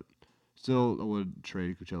out, but still, I would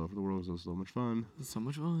trade Coachella for the world because it was so much fun. It's so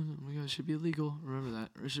much fun. Oh my God, it should be illegal. Remember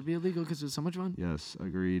that. It should be illegal because it was so much fun. Yes,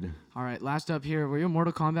 agreed. All right, last up here. Were you a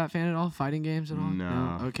Mortal Kombat fan at all? Fighting games at all?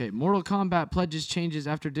 No. Okay, Mortal Kombat pledges changes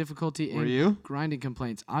after difficulty Were and you? grinding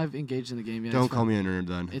complaints. I've engaged in the game. Yeah, Don't call me a nerd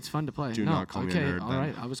then. It's fun to play. Do not call me a nerd all then.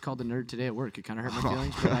 right. I was called a nerd today at work. It kind of hurt my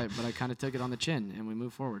feelings, but I kind of took it on the chin, and we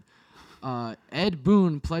moved forward. Ed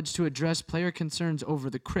Boon pledged to address player concerns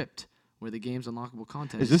over the Crypt, where the game's unlockable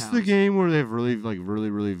content is this housed. the game where they have really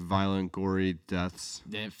violent, gory deaths?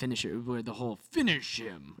 The finisher, where the whole finish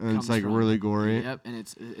him. And it's comes like from. really gory. Yep, and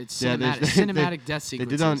it's Yeah, cinematic death They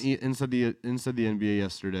sequences. did on inside the NBA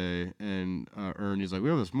yesterday, and Ernie's like, we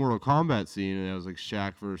have this Mortal Kombat scene, and it was like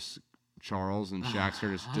Shaq versus Charles, and Shaq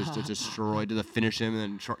started just destroyed to finish him,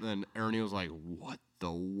 and then Ernie was like, what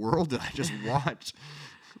the world did I just watch?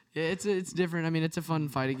 Yeah, it's different. I mean, it's a fun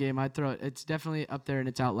fighting game. I'd throw it. It's definitely up there, and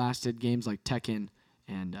it's outlasted games like Tekken,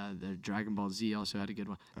 and the Dragon Ball Z also had a good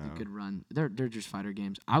one, a good run. They're just fighter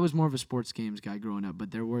games. I was more of a sports games guy growing up,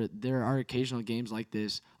 but there are occasional games like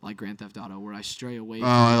this, like Grand Theft Auto, where I stray away. From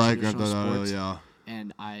I the like Grand traditional Theft Auto, sports, yeah.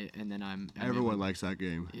 And then I'm Everyone likes that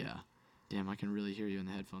game. Yeah. Damn, I can really hear you in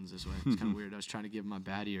the headphones this way. It's kind of weird. I was trying to give my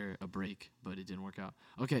bad ear a break, but it didn't work out.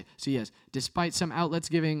 Okay, so yes, despite some outlets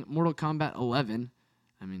giving Mortal Kombat 11,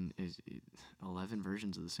 I mean, 11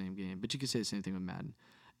 versions of the same game, but you could say the same thing with Madden,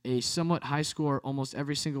 a somewhat high score, almost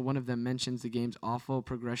every single one of them mentions the game's awful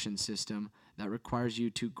progression system that requires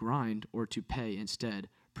you to grind or to pay instead.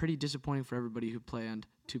 Pretty disappointing for everybody who planned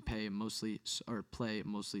to play mostly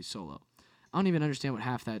solo. I don't even understand what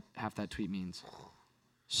half that tweet means.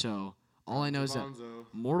 So all I know is that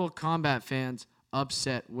Mortal Kombat fans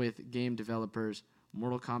upset with game developers,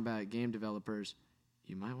 Mortal Kombat game developers,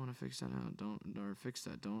 You might want to fix that out.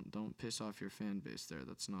 Don't piss off your fan base there.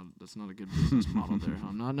 That's not a good business model there.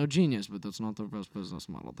 I'm not no genius, but that's not the best business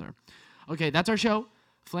model there. Okay, that's our show.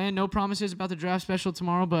 Flan, no promises about the draft special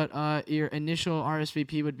tomorrow, but your initial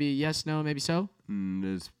RSVP would be yes, no, maybe so.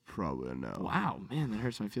 It's probably a no. Wow, man, that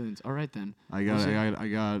hurts my feelings. All right then. I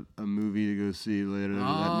got a movie to go see later that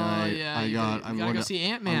night. Yeah, I'm gotta going go see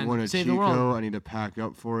Ant-Man. I'm going to Save the Chico. world. I need to pack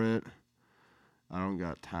up for it. I don't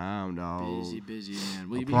got time, dog. Busy, man.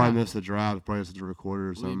 Will I'll you be probably here? miss the draft. Probably miss the recorder or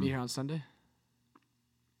Will something. you be here on Sunday?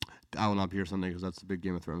 I will not be here Sunday because that's the big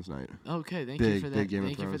Game of Thrones night. Okay, thank you for that. Big Game of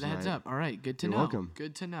Thank you for Thrones the heads night. up. All right, good to You're know. welcome.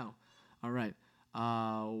 Good to know. All right.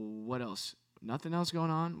 What else? Nothing else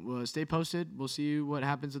going on. Well, stay posted. We'll see what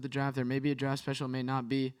happens with the draft. There may be a draft special, may not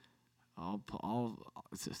be.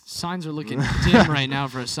 Signs are looking dim right now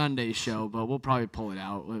for a Sunday show, but we'll probably pull it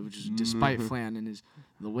out, which is despite Flan and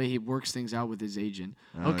the way he works things out with his agent.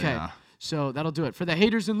 Okay, yeah. so that'll do it for the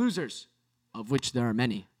haters and losers, of which there are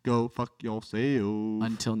many. Go fuck yourself.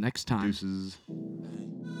 Until next time. Deuces.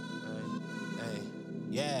 Hey,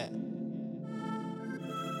 yeah.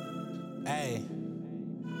 Hey.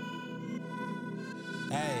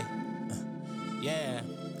 Hey. Yeah.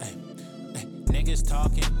 Hey. Niggas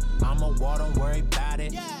talking, I'm a wall, don't worry about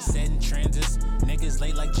it. Setting transits, niggas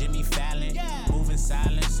late like Jimmy Fallon. Moving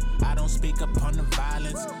silence, I don't speak upon the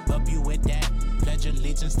violence. Help you with that, pledge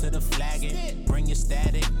allegiance to the flagging. Bring your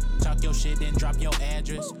static, talk your shit and drop your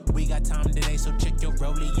address. We got time today, so check your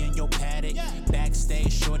rollie and your paddock.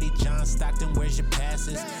 Backstage, shorty John Stockton, where's your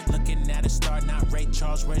passes? Looking at a star, not Ray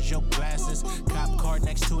Charles, where's your glasses? Cop car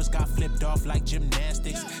next to us got flipped off like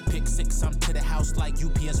gymnastics. Pick 6, I'm to the house like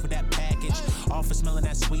UPS with that package. Offer smelling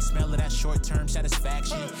that sweet smell of that short-term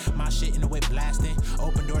satisfaction. My shit in the whip blasting.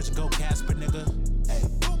 Open doors and go Casper, nigga.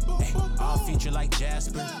 Hey, all feature like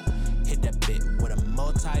Jasper. Hit that bit with a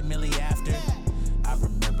multi-milli after. I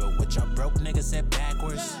remember what y'all broke niggas said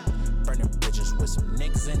backwards. Burning bridges with some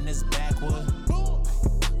niggas in this backwood.